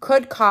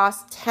could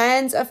cost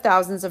tens of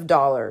thousands of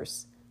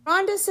dollars.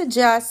 Rhonda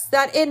suggests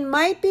that it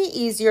might be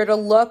easier to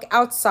look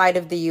outside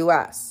of the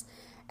US,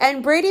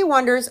 and Brady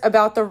wonders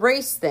about the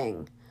race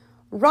thing.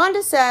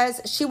 Rhonda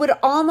says she would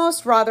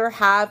almost rather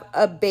have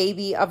a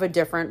baby of a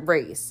different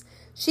race.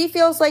 She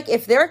feels like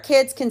if their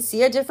kids can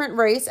see a different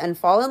race and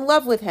fall in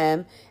love with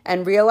him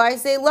and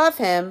realize they love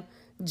him,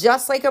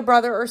 just like a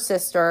brother or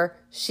sister,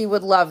 she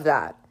would love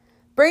that.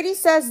 Brady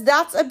says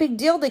that's a big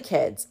deal to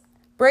kids.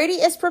 Brady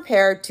is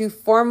prepared to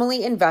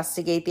formally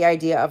investigate the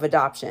idea of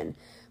adoption,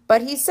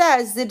 but he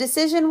says the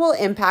decision will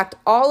impact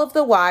all of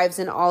the wives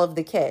and all of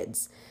the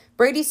kids.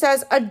 Brady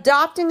says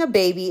adopting a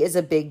baby is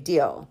a big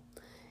deal.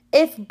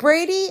 If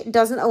Brady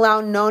doesn't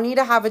allow Noni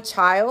to have a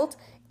child,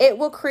 it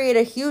will create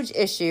a huge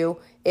issue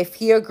if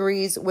he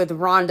agrees with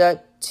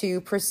Rhonda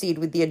to proceed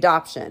with the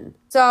adoption.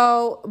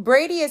 So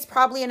Brady is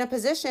probably in a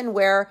position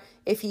where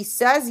if he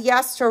says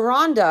yes to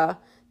Rhonda,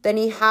 then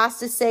he has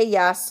to say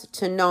yes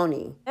to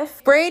Noni.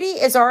 If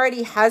Brady is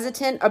already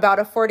hesitant about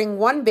affording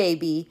one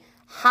baby,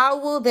 how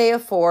will they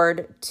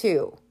afford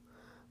two?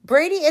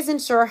 Brady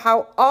isn't sure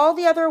how all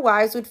the other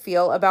wives would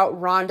feel about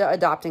Rhonda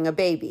adopting a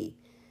baby.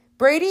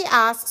 Brady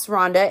asks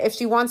Rhonda if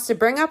she wants to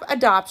bring up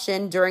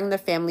adoption during the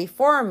family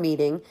forum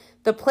meeting,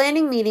 the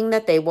planning meeting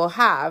that they will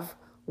have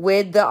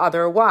with the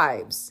other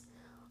wives,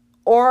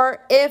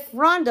 or if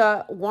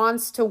Rhonda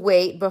wants to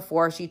wait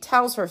before she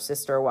tells her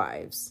sister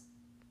wives.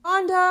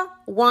 Rhonda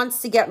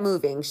wants to get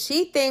moving.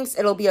 She thinks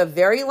it'll be a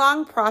very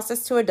long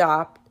process to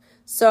adopt,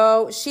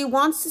 so she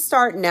wants to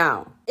start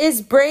now.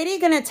 Is Brady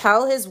going to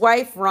tell his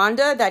wife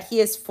Rhonda that he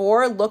is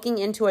for looking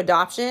into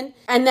adoption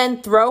and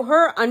then throw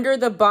her under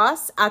the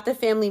bus at the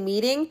family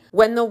meeting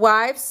when the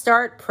wives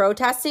start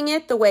protesting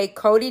it the way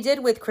Cody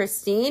did with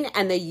Christine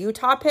and the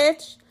Utah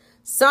pitch?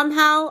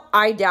 Somehow,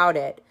 I doubt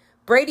it.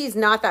 Brady's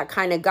not that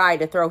kind of guy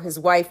to throw his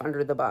wife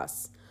under the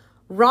bus.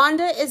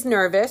 Rhonda is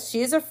nervous.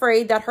 She is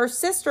afraid that her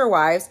sister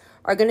wives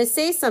are going to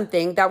say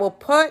something that will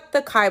put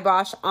the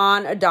kibosh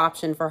on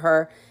adoption for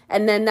her,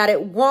 and then that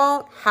it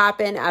won't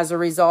happen as a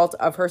result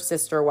of her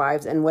sister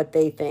wives and what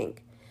they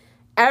think.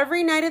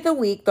 Every night of the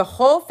week, the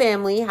whole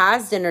family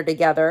has dinner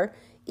together.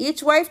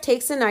 Each wife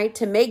takes a night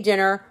to make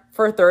dinner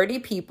for 30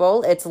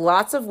 people. It's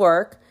lots of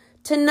work.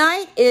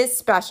 Tonight is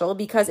special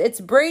because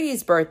it's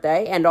Brady's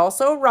birthday and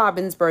also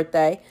Robin's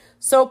birthday,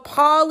 so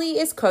Polly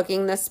is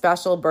cooking the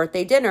special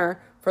birthday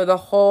dinner for the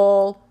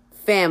whole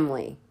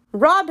family.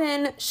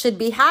 Robin should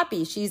be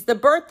happy. She's the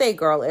birthday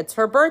girl. It's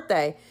her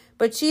birthday.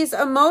 But she's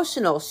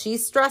emotional.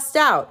 She's stressed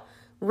out.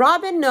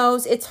 Robin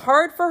knows it's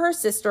hard for her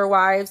sister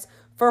wives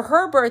for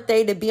her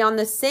birthday to be on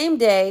the same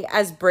day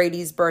as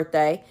Brady's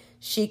birthday.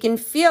 She can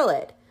feel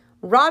it.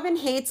 Robin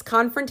hates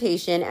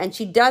confrontation and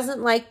she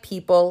doesn't like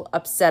people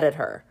upset at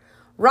her.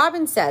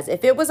 Robin says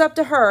if it was up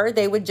to her,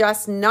 they would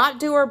just not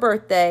do her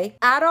birthday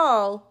at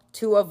all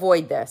to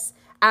avoid this.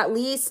 At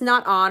least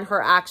not on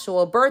her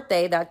actual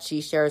birthday that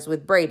she shares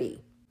with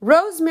Brady.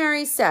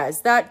 Rosemary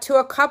says that to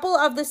a couple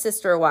of the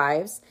sister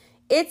wives,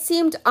 it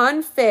seemed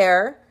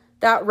unfair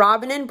that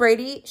Robin and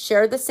Brady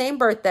shared the same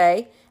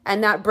birthday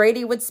and that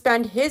Brady would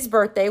spend his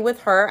birthday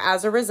with her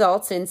as a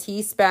result since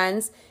he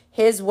spends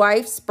his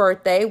wife's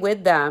birthday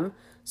with them.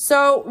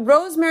 So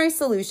Rosemary's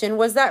solution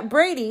was that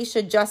Brady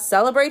should just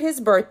celebrate his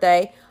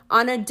birthday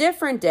on a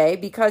different day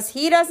because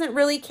he doesn't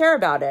really care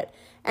about it.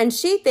 And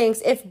she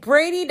thinks if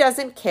Brady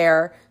doesn't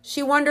care,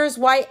 she wonders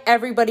why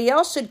everybody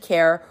else should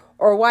care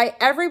or why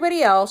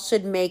everybody else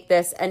should make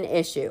this an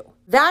issue.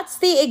 That's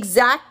the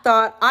exact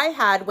thought I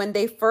had when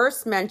they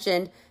first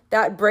mentioned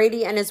that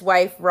Brady and his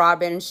wife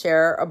Robin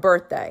share a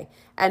birthday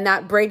and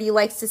that Brady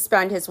likes to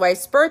spend his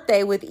wife's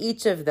birthday with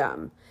each of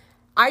them.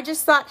 I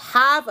just thought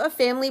have a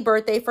family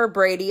birthday for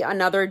Brady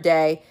another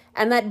day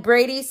and let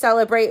Brady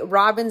celebrate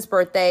Robin's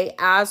birthday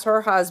as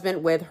her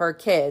husband with her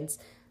kids.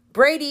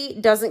 Brady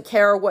doesn't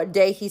care what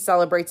day he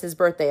celebrates his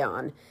birthday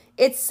on.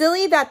 It's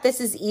silly that this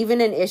is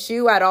even an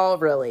issue at all,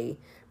 really.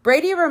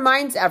 Brady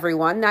reminds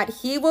everyone that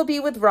he will be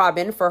with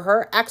Robin for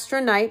her extra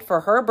night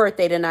for her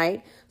birthday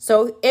tonight,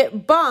 so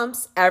it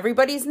bumps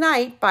everybody's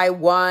night by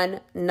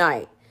one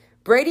night.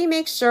 Brady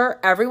makes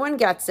sure everyone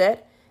gets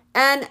it,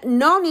 and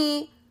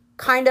Noni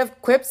kind of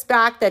quips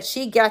back that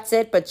she gets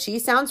it, but she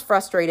sounds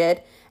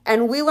frustrated.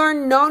 And we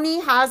learn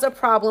Noni has a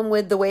problem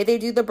with the way they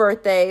do the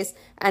birthdays,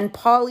 and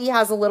Polly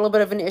has a little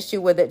bit of an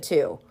issue with it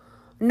too.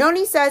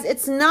 Noni says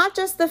it's not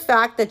just the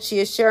fact that she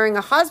is sharing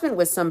a husband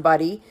with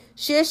somebody,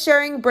 she is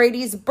sharing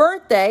Brady's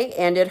birthday,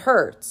 and it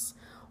hurts.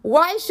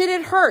 Why should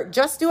it hurt?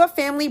 Just do a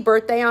family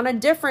birthday on a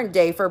different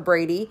day for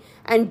Brady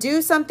and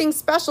do something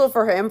special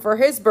for him for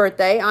his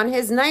birthday on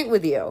his night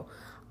with you.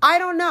 I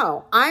don't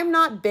know. I'm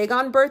not big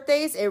on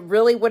birthdays. It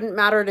really wouldn't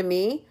matter to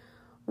me.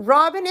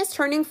 Robin is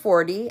turning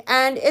 40,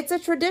 and it's a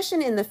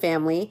tradition in the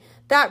family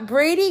that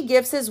Brady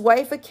gives his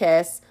wife a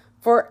kiss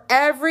for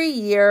every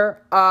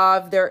year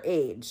of their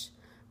age.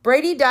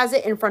 Brady does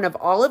it in front of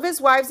all of his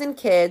wives and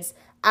kids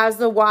as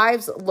the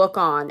wives look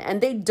on,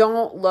 and they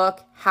don't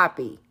look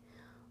happy.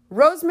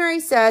 Rosemary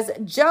says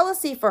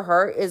jealousy for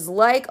her is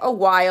like a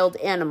wild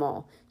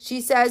animal. She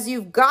says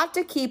you've got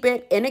to keep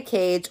it in a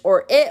cage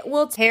or it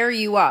will tear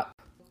you up.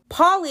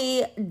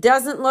 Polly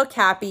doesn't look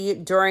happy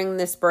during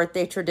this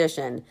birthday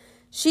tradition.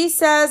 She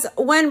says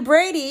when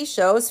Brady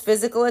shows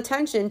physical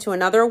attention to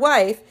another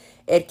wife,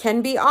 it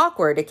can be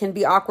awkward. It can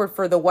be awkward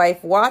for the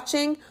wife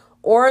watching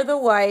or the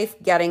wife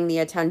getting the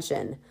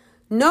attention.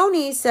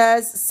 Noni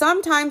says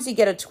sometimes you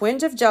get a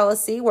twinge of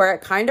jealousy where it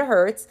kind of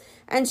hurts,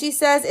 and she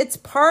says it's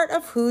part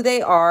of who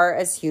they are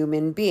as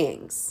human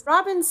beings.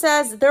 Robin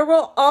says there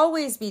will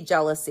always be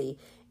jealousy.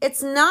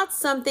 It's not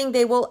something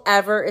they will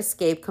ever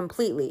escape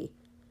completely.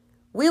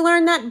 We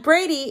learned that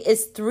Brady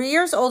is 3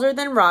 years older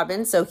than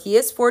Robin, so he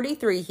is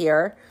 43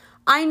 here.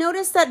 I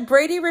noticed that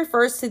Brady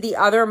refers to the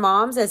other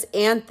moms as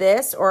Aunt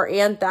this or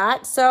Aunt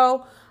that,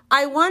 so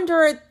I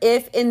wonder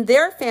if in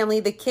their family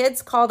the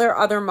kids call their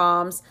other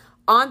moms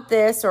Aunt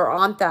this or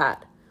Aunt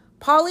that.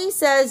 Polly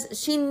says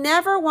she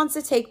never wants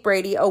to take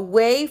Brady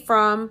away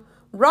from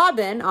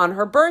Robin on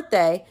her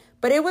birthday,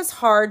 but it was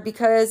hard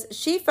because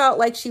she felt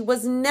like she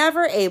was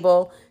never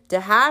able to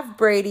have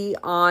Brady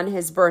on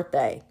his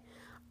birthday.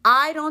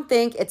 I don't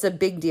think it's a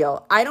big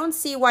deal. I don't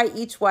see why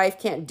each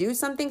wife can't do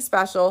something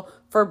special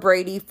for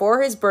Brady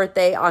for his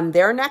birthday on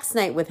their next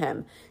night with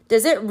him.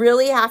 Does it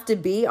really have to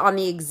be on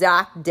the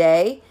exact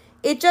day?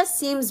 It just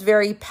seems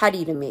very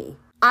petty to me.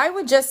 I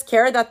would just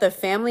care that the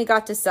family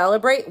got to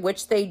celebrate,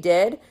 which they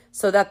did,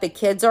 so that the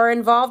kids are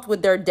involved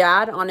with their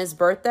dad on his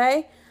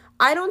birthday.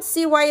 I don't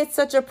see why it's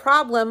such a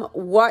problem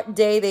what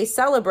day they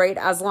celebrate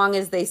as long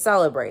as they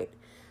celebrate.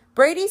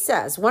 Brady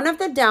says one of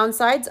the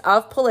downsides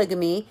of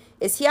polygamy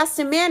is he has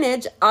to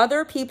manage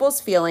other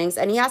people's feelings,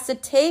 and he has to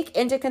take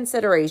into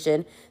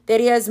consideration that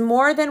he has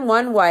more than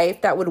one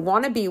wife that would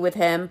want to be with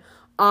him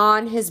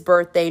on his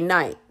birthday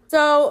night.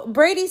 So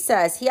Brady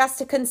says he has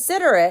to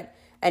consider it,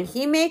 and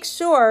he makes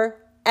sure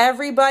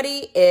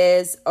everybody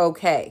is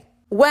okay.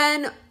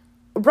 When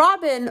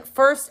Robin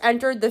first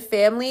entered the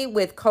family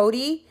with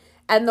Cody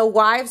and the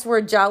wives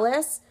were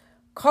jealous,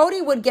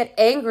 Cody would get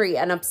angry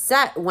and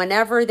upset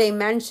whenever they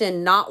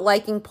mentioned not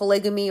liking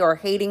polygamy or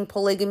hating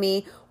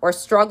polygamy or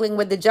struggling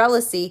with the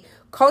jealousy.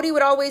 Cody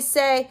would always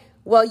say,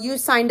 well, you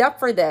signed up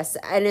for this,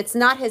 and it's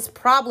not his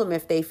problem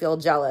if they feel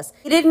jealous.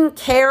 He didn't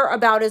care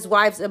about his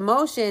wife's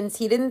emotions.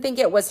 He didn't think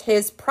it was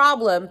his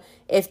problem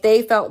if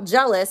they felt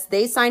jealous.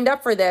 They signed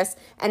up for this,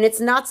 and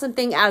it's not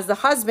something as the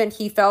husband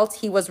he felt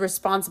he was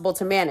responsible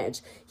to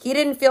manage. He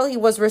didn't feel he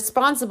was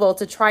responsible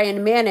to try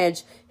and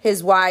manage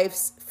his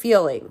wife's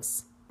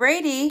feelings.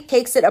 Brady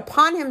takes it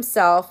upon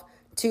himself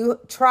to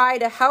try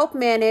to help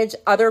manage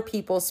other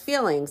people's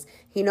feelings.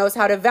 He knows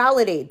how to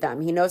validate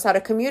them. He knows how to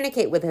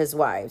communicate with his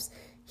wives.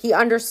 He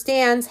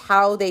understands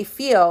how they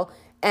feel,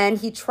 and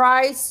he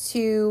tries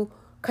to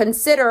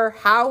consider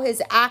how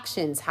his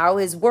actions, how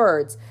his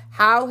words,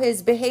 how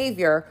his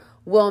behavior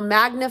will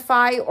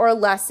magnify or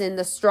lessen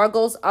the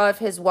struggles of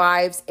his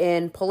wives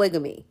in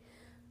polygamy.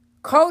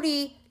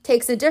 Cody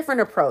takes a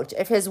different approach.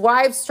 If his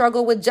wives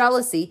struggle with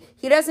jealousy,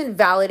 he doesn't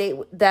validate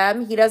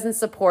them. He doesn't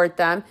support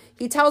them.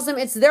 He tells them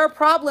it's their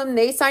problem.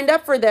 They signed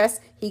up for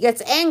this. He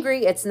gets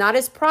angry. It's not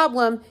his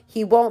problem.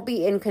 He won't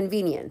be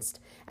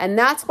inconvenienced. And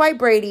that's why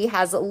Brady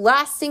has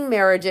lasting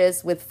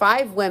marriages with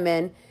 5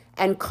 women,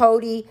 and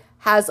Cody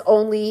has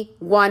only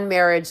 1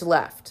 marriage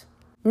left.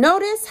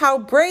 Notice how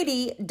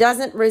Brady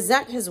doesn't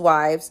resent his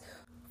wives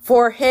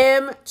for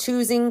him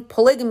choosing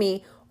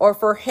polygamy or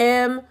for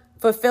him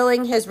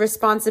fulfilling his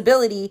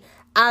responsibility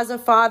as a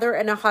father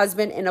and a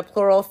husband in a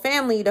plural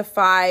family to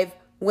 5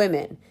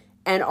 women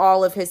and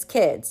all of his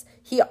kids.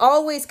 He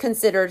always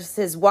considers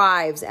his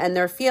wives and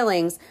their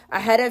feelings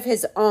ahead of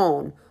his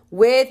own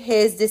with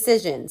his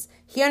decisions.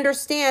 He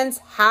understands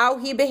how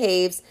he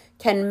behaves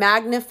can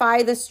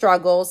magnify the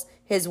struggles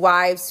his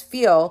wives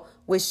feel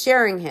with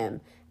sharing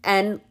him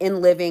and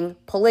in living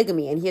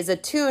polygamy. And he is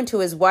attuned to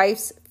his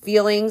wife's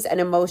feelings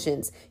and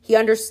emotions. He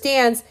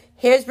understands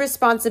his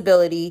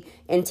responsibility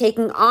in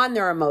taking on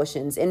their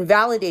emotions, in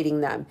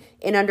validating them,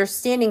 in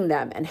understanding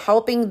them, and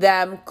helping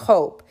them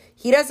cope.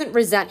 He doesn't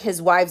resent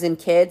his wives and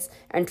kids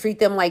and treat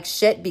them like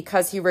shit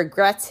because he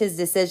regrets his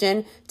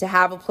decision to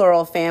have a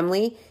plural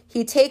family.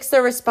 He takes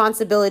the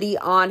responsibility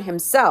on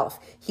himself.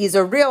 He's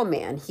a real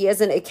man. He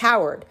isn't a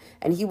coward,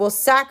 and he will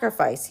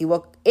sacrifice. He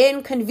will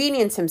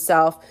inconvenience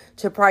himself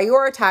to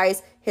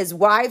prioritize his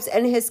wives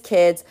and his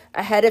kids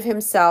ahead of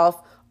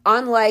himself,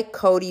 unlike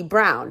Cody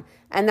Brown.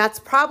 And that's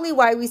probably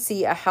why we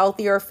see a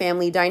healthier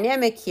family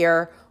dynamic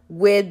here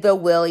with the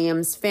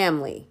Williams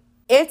family.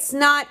 It's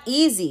not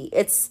easy.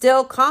 It's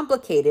still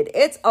complicated.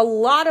 It's a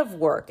lot of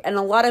work and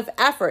a lot of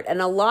effort and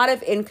a lot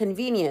of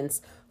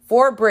inconvenience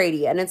for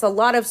Brady. And it's a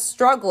lot of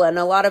struggle and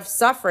a lot of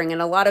suffering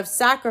and a lot of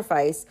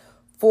sacrifice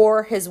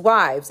for his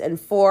wives and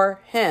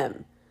for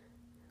him.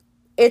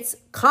 It's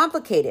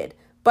complicated,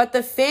 but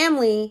the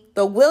family,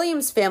 the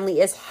Williams family,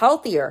 is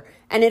healthier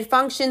and it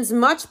functions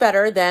much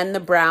better than the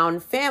Brown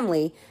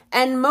family.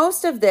 And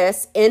most of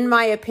this, in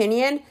my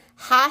opinion,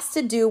 has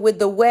to do with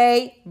the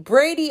way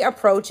Brady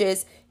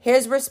approaches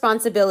his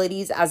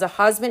responsibilities as a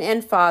husband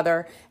and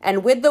father,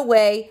 and with the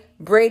way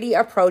Brady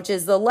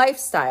approaches the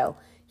lifestyle.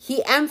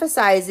 He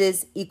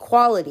emphasizes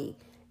equality,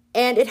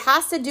 and it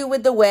has to do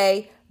with the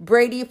way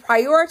Brady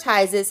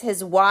prioritizes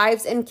his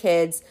wives and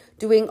kids,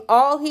 doing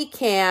all he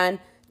can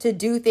to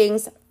do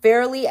things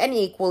fairly and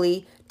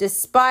equally,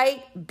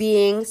 despite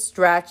being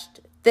stretched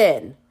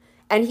thin.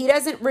 And he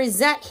doesn't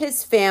resent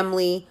his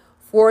family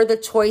for the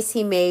choice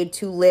he made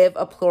to live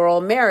a plural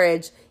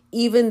marriage,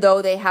 even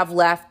though they have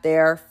left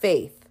their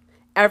faith.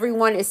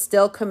 Everyone is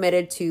still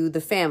committed to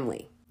the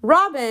family.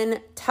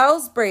 Robin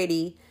tells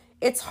Brady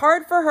it's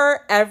hard for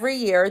her every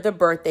year, the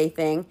birthday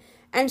thing,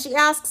 and she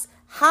asks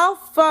how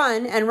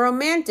fun and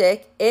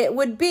romantic it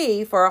would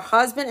be for a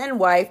husband and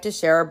wife to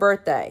share a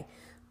birthday.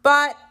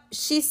 But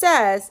she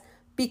says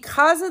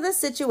because of the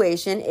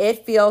situation,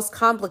 it feels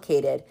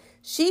complicated.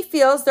 She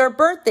feels their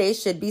birthday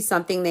should be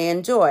something they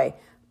enjoy,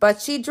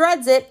 but she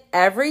dreads it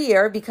every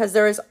year because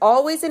there is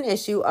always an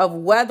issue of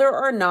whether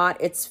or not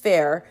it's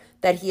fair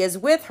that he is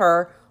with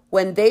her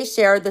when they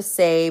share the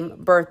same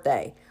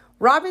birthday.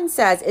 Robin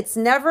says it's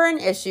never an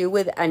issue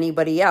with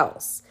anybody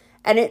else,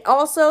 and it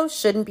also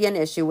shouldn't be an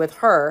issue with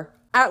her.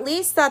 At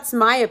least that's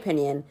my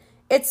opinion.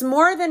 It's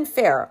more than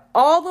fair.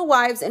 All the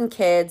wives and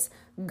kids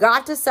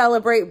got to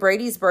celebrate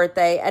Brady's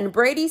birthday, and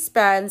Brady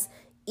spends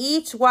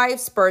each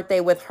wife's birthday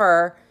with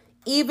her,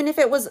 even if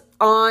it was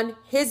on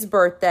his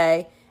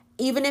birthday.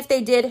 Even if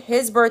they did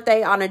his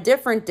birthday on a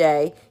different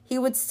day, he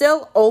would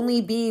still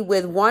only be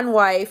with one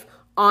wife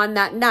on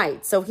that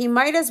night. So he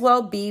might as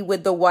well be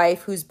with the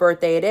wife whose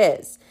birthday it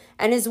is.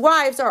 And his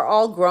wives are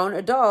all grown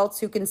adults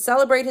who can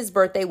celebrate his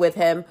birthday with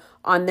him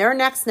on their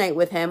next night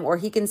with him, or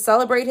he can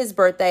celebrate his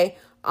birthday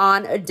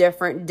on a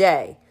different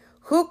day.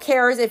 Who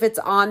cares if it's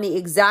on the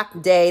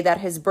exact day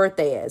that his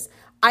birthday is?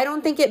 I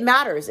don't think it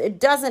matters. It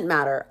doesn't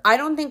matter. I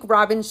don't think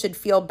Robin should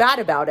feel bad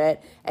about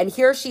it. And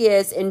here she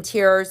is in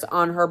tears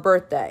on her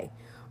birthday.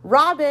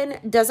 Robin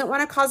doesn't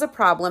want to cause a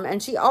problem,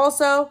 and she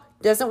also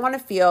doesn't want to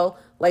feel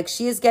like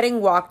she is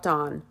getting walked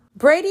on.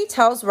 Brady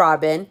tells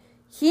Robin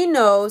he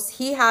knows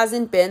he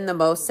hasn't been the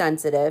most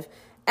sensitive,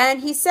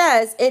 and he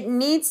says it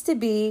needs to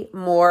be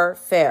more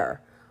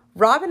fair.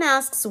 Robin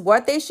asks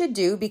what they should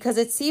do because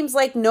it seems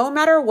like no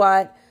matter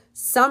what,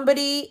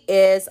 somebody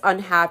is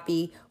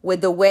unhappy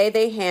with the way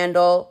they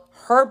handle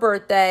her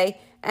birthday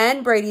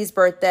and Brady's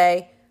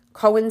birthday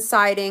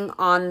coinciding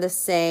on the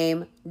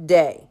same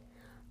day.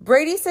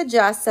 Brady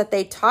suggests that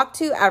they talk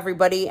to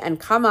everybody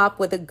and come up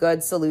with a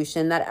good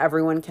solution that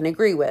everyone can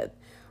agree with.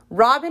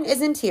 Robin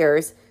is in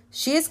tears.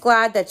 She is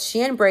glad that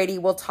she and Brady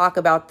will talk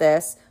about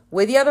this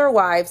with the other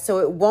wives so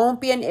it won't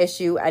be an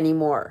issue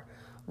anymore.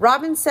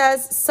 Robin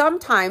says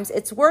sometimes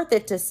it's worth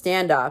it to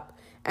stand up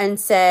and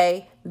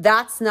say,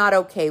 that's not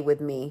okay with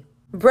me.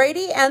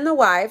 Brady and the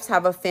wives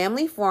have a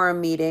family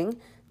forum meeting,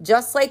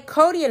 just like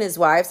Cody and his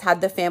wives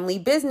had the family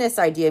business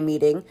idea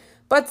meeting,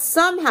 but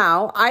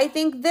somehow I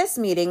think this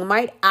meeting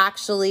might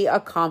actually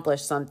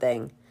accomplish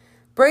something.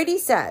 Brady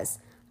says,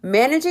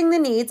 managing the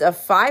needs of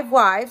 5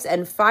 wives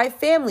and 5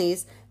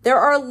 families, there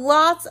are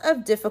lots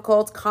of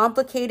difficult,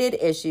 complicated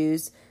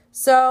issues.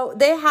 So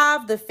they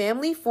have the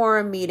family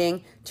forum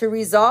meeting to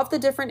resolve the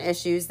different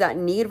issues that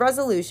need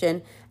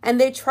resolution, and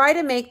they try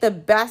to make the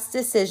best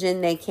decision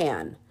they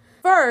can.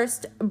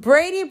 First,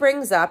 Brady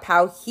brings up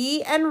how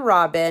he and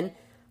Robin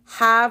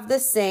have the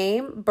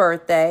same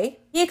birthday.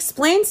 He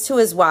explains to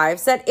his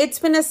wives that it's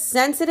been a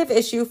sensitive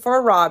issue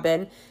for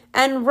Robin,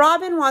 and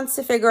Robin wants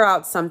to figure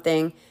out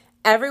something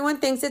everyone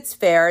thinks it's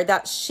fair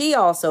that she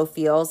also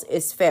feels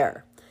is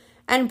fair.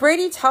 And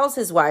Brady tells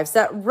his wives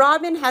that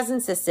Robin has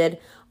insisted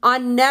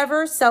on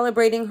never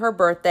celebrating her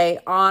birthday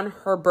on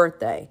her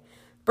birthday.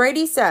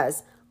 Brady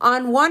says,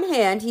 on one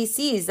hand, he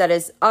sees that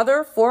his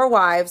other 4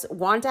 wives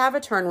want to have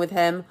a turn with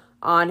him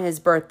on his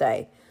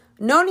birthday.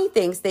 Noni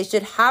thinks they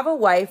should have a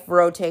wife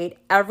rotate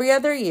every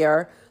other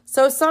year,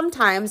 so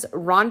sometimes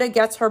Rhonda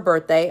gets her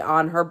birthday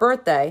on her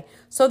birthday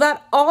so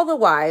that all the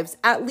wives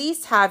at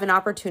least have an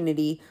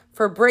opportunity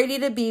for Brady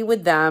to be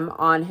with them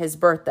on his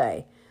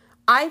birthday.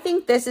 I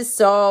think this is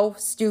so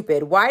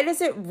stupid. Why does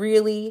it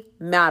really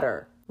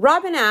matter?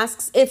 Robin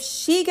asks if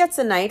she gets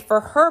a night for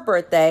her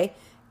birthday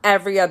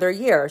every other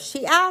year.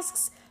 She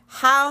asks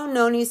how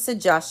Noni's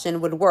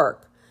suggestion would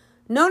work.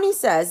 Noni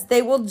says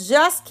they will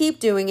just keep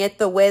doing it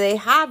the way they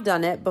have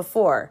done it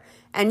before,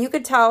 and you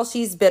could tell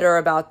she's bitter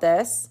about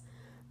this.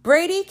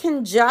 Brady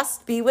can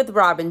just be with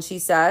Robin, she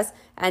says,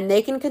 and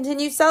they can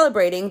continue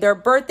celebrating their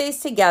birthdays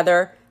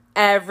together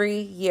every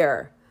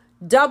year.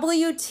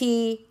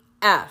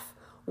 WTF.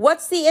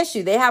 What's the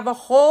issue? They have a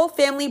whole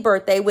family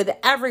birthday with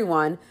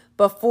everyone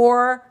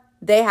before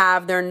they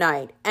have their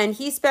night, and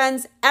he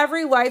spends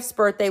every wife's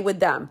birthday with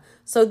them.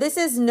 So this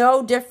is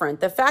no different.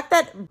 The fact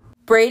that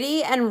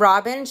Brady and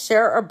Robin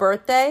share a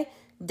birthday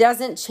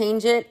doesn't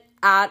change it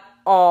at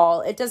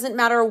all. It doesn't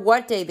matter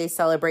what day they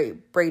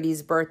celebrate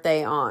Brady's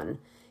birthday on.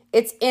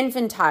 It's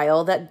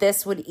infantile that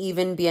this would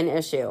even be an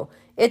issue.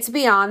 It's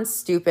beyond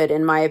stupid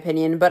in my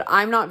opinion, but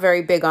I'm not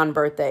very big on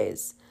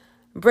birthdays.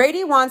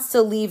 Brady wants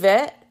to leave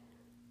it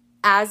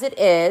as it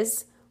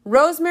is.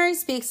 Rosemary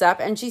speaks up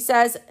and she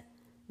says,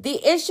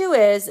 the issue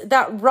is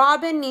that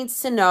Robin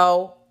needs to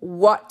know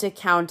what to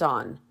count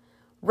on.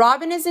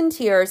 Robin is in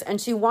tears and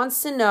she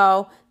wants to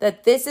know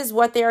that this is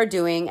what they are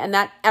doing and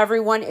that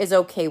everyone is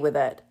okay with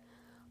it.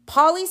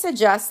 Polly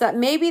suggests that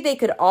maybe they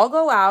could all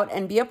go out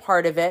and be a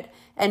part of it,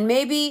 and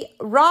maybe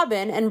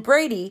Robin and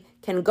Brady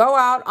can go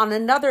out on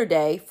another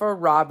day for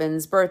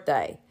Robin's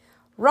birthday.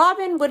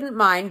 Robin wouldn't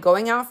mind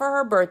going out for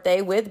her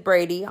birthday with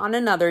Brady on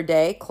another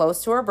day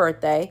close to her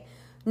birthday.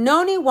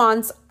 Noni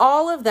wants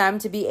all of them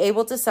to be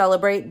able to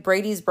celebrate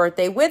Brady's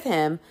birthday with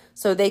him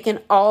so they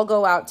can all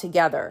go out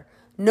together.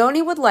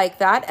 Noni would like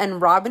that,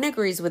 and Robin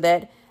agrees with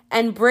it,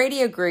 and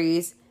Brady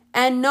agrees,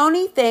 and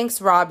Noni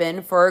thanks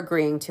Robin for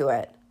agreeing to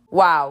it.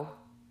 Wow.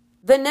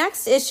 The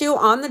next issue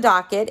on the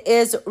docket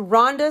is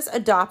Rhonda's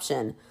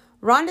adoption.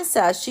 Rhonda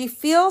says she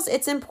feels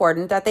it's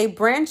important that they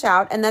branch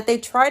out and that they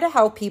try to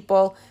help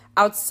people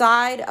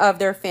outside of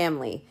their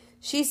family.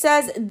 She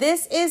says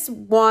this is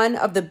one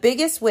of the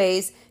biggest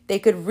ways they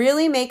could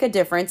really make a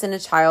difference in a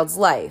child's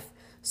life.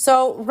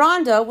 So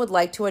Rhonda would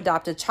like to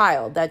adopt a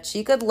child that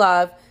she could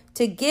love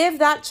to give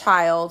that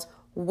child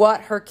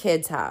what her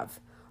kids have.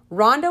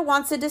 Rhonda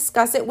wants to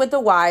discuss it with the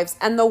wives,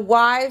 and the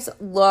wives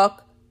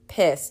look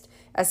pissed,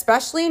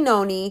 especially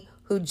Noni,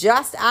 who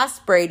just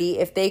asked Brady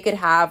if they could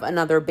have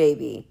another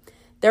baby.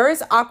 There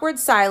is awkward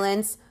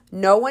silence.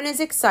 No one is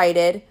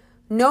excited.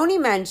 Noni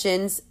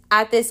mentions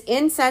at this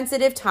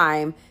insensitive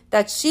time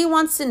that she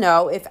wants to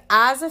know if,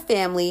 as a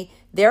family,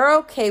 they're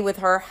okay with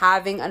her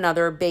having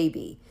another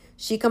baby.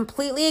 She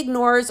completely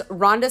ignores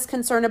Rhonda's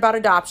concern about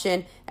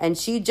adoption, and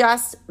she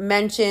just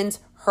mentions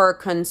her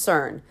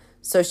concern.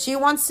 So she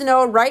wants to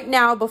know right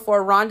now,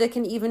 before Rhonda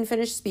can even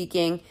finish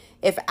speaking,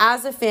 if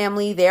as a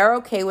family they're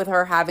okay with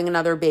her having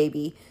another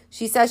baby.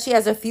 She says she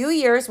has a few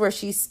years where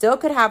she still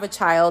could have a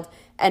child,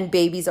 and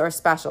babies are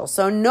special.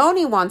 So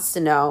Noni wants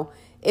to know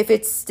if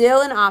it's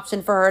still an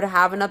option for her to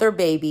have another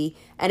baby,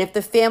 and if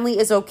the family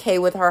is okay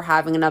with her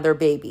having another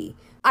baby.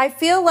 I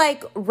feel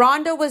like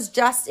Rhonda was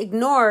just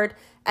ignored,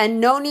 and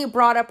Noni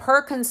brought up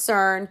her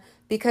concern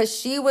because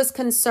she was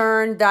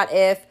concerned that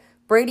if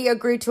Brady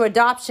agreed to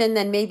adoption,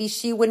 then maybe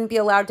she wouldn't be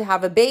allowed to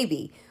have a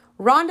baby.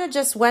 Rhonda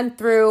just went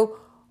through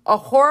a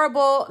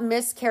horrible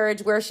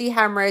miscarriage where she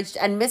hemorrhaged,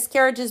 and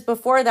miscarriages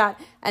before that,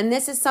 and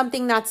this is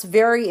something that's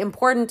very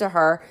important to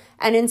her.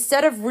 And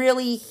instead of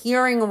really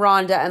hearing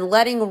Rhonda and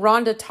letting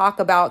Rhonda talk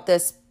about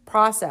this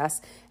process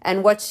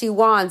and what she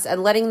wants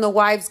and letting the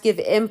wives give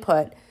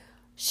input,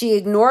 she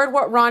ignored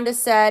what Rhonda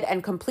said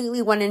and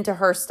completely went into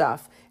her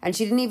stuff. And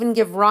she didn't even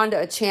give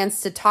Rhonda a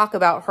chance to talk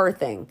about her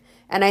thing.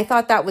 And I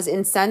thought that was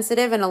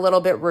insensitive and a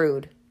little bit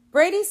rude.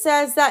 Brady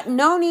says that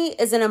Noni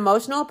is an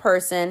emotional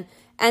person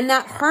and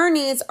that her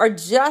needs are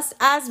just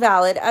as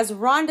valid as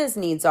Rhonda's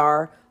needs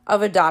are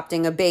of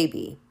adopting a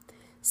baby.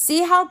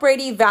 See how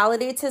Brady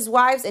validates his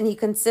wives and he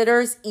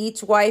considers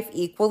each wife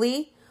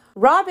equally?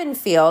 Robin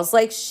feels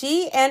like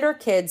she and her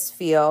kids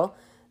feel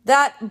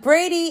that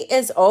Brady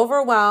is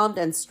overwhelmed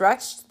and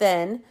stretched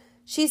thin.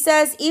 She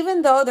says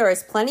even though there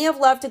is plenty of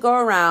love to go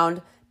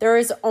around, there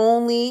is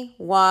only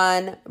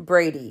one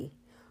Brady.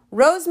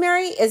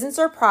 Rosemary isn't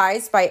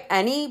surprised by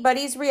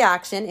anybody's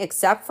reaction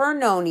except for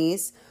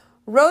Noni's.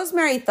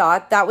 Rosemary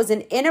thought that was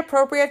an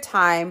inappropriate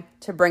time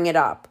to bring it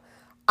up.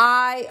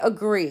 I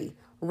agree.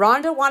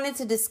 Rhonda wanted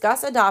to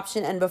discuss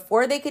adoption, and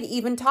before they could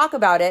even talk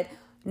about it,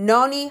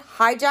 Noni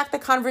hijacked the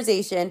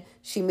conversation.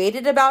 She made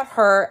it about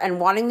her and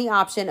wanting the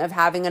option of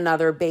having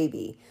another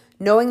baby,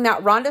 knowing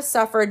that Rhonda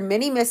suffered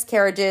many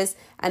miscarriages,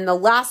 and the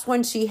last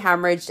one she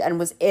hemorrhaged and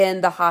was in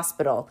the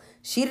hospital.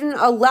 She didn't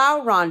allow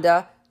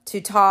Rhonda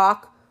to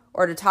talk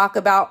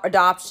about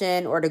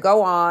adoption or to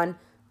go on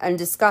and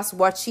discuss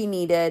what she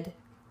needed.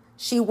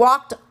 She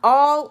walked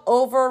all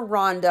over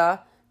Rhonda,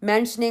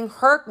 mentioning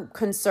her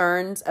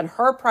concerns and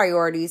her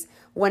priorities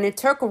when it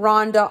took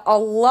Rhonda a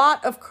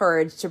lot of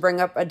courage to bring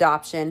up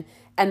adoption,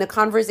 and the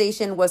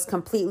conversation was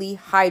completely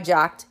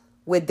hijacked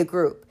with the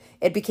group.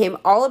 It became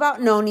all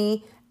about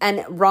Noni, and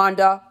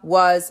Rhonda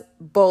was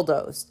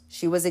bulldozed.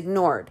 She was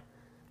ignored.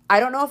 I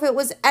don't know if it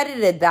was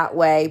edited that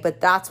way,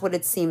 but that's what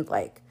it seemed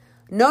like.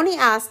 Noni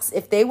asks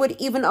if they would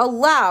even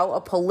allow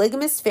a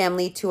polygamous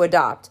family to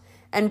adopt,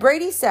 and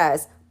Brady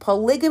says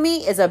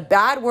polygamy is a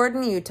bad word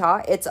in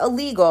Utah. It's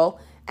illegal,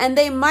 and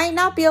they might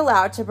not be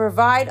allowed to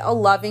provide a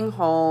loving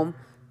home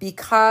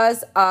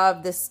because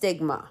of the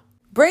stigma.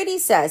 Brady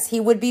says he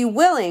would be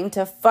willing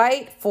to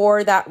fight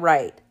for that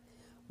right.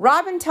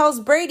 Robin tells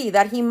Brady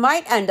that he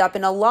might end up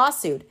in a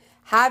lawsuit,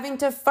 having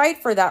to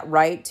fight for that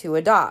right to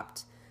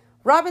adopt.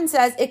 Robin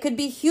says it could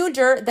be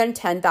huger than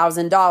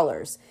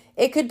 $10,000.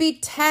 It could be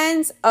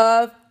tens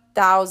of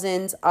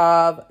thousands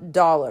of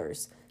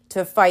dollars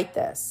to fight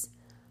this.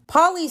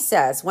 Polly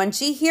says when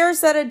she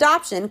hears that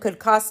adoption could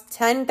cost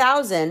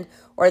 $10,000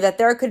 or that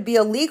there could be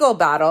a legal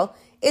battle,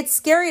 it's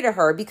scary to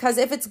her because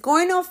if it's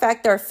going to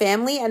affect their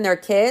family and their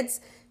kids,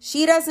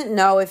 she doesn't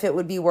know if it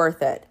would be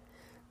worth it.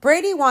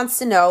 Brady wants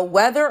to know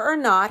whether or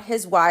not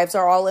his wives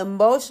are all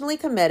emotionally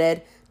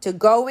committed to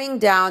going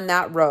down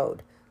that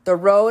road, the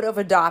road of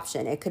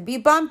adoption. It could be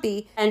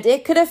bumpy and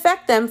it could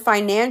affect them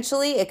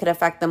financially, it could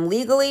affect them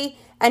legally,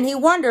 and he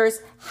wonders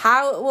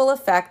how it will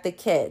affect the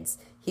kids.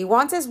 He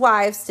wants his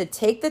wives to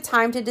take the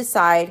time to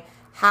decide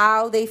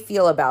how they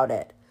feel about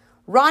it.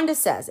 Rhonda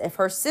says if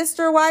her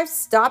sister wives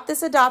stop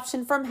this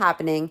adoption from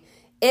happening,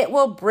 it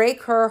will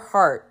break her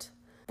heart.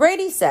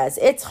 Brady says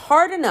it's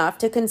hard enough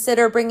to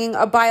consider bringing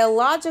a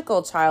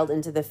biological child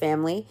into the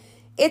family.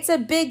 It's a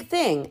big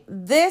thing.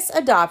 This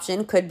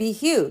adoption could be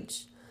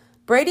huge.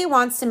 Brady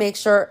wants to make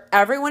sure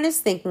everyone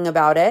is thinking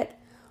about it.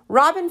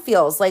 Robin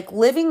feels like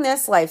living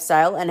this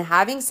lifestyle and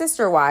having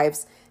sister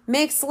wives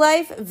makes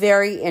life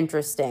very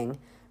interesting.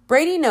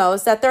 Brady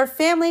knows that their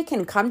family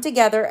can come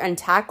together and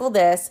tackle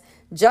this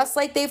just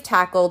like they've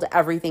tackled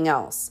everything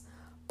else.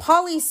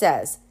 Polly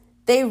says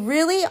they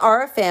really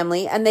are a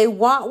family and they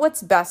want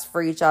what's best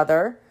for each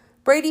other.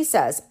 Brady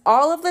says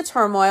all of the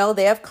turmoil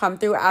they have come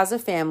through as a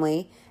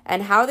family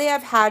and how they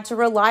have had to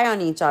rely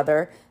on each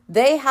other,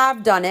 they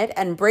have done it,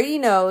 and Brady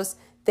knows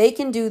they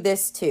can do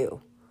this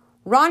too.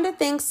 Rhonda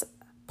thinks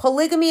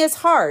polygamy is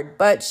hard,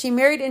 but she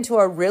married into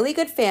a really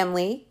good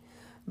family.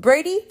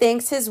 Brady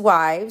thanks his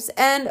wives,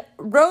 and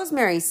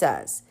Rosemary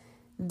says,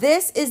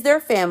 this is their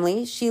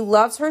family. She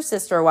loves her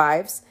sister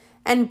wives,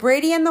 and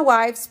Brady and the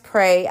wives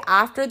pray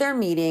after their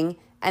meeting,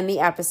 and the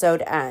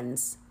episode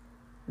ends.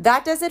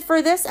 That does it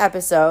for this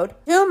episode.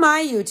 To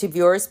my YouTube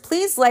viewers,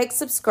 please like,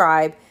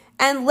 subscribe,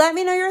 and let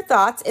me know your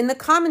thoughts in the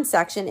comment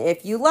section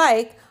if you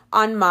like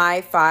on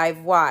My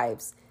 5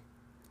 Wives.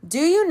 Do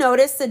you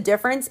notice the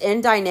difference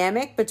in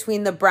dynamic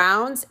between the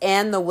Browns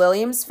and the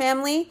Williams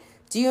family?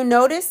 Do you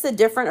notice the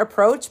different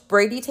approach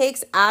Brady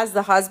takes as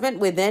the husband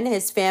within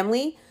his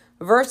family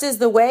versus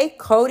the way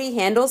Cody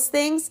handles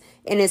things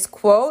in his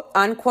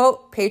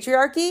quote-unquote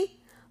patriarchy?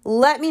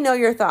 Let me know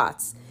your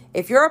thoughts.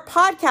 If you're a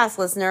podcast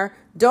listener,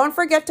 don't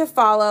forget to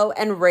follow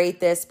and rate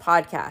this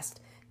podcast.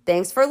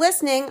 Thanks for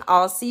listening.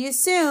 I'll see you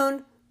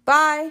soon.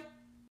 Bye.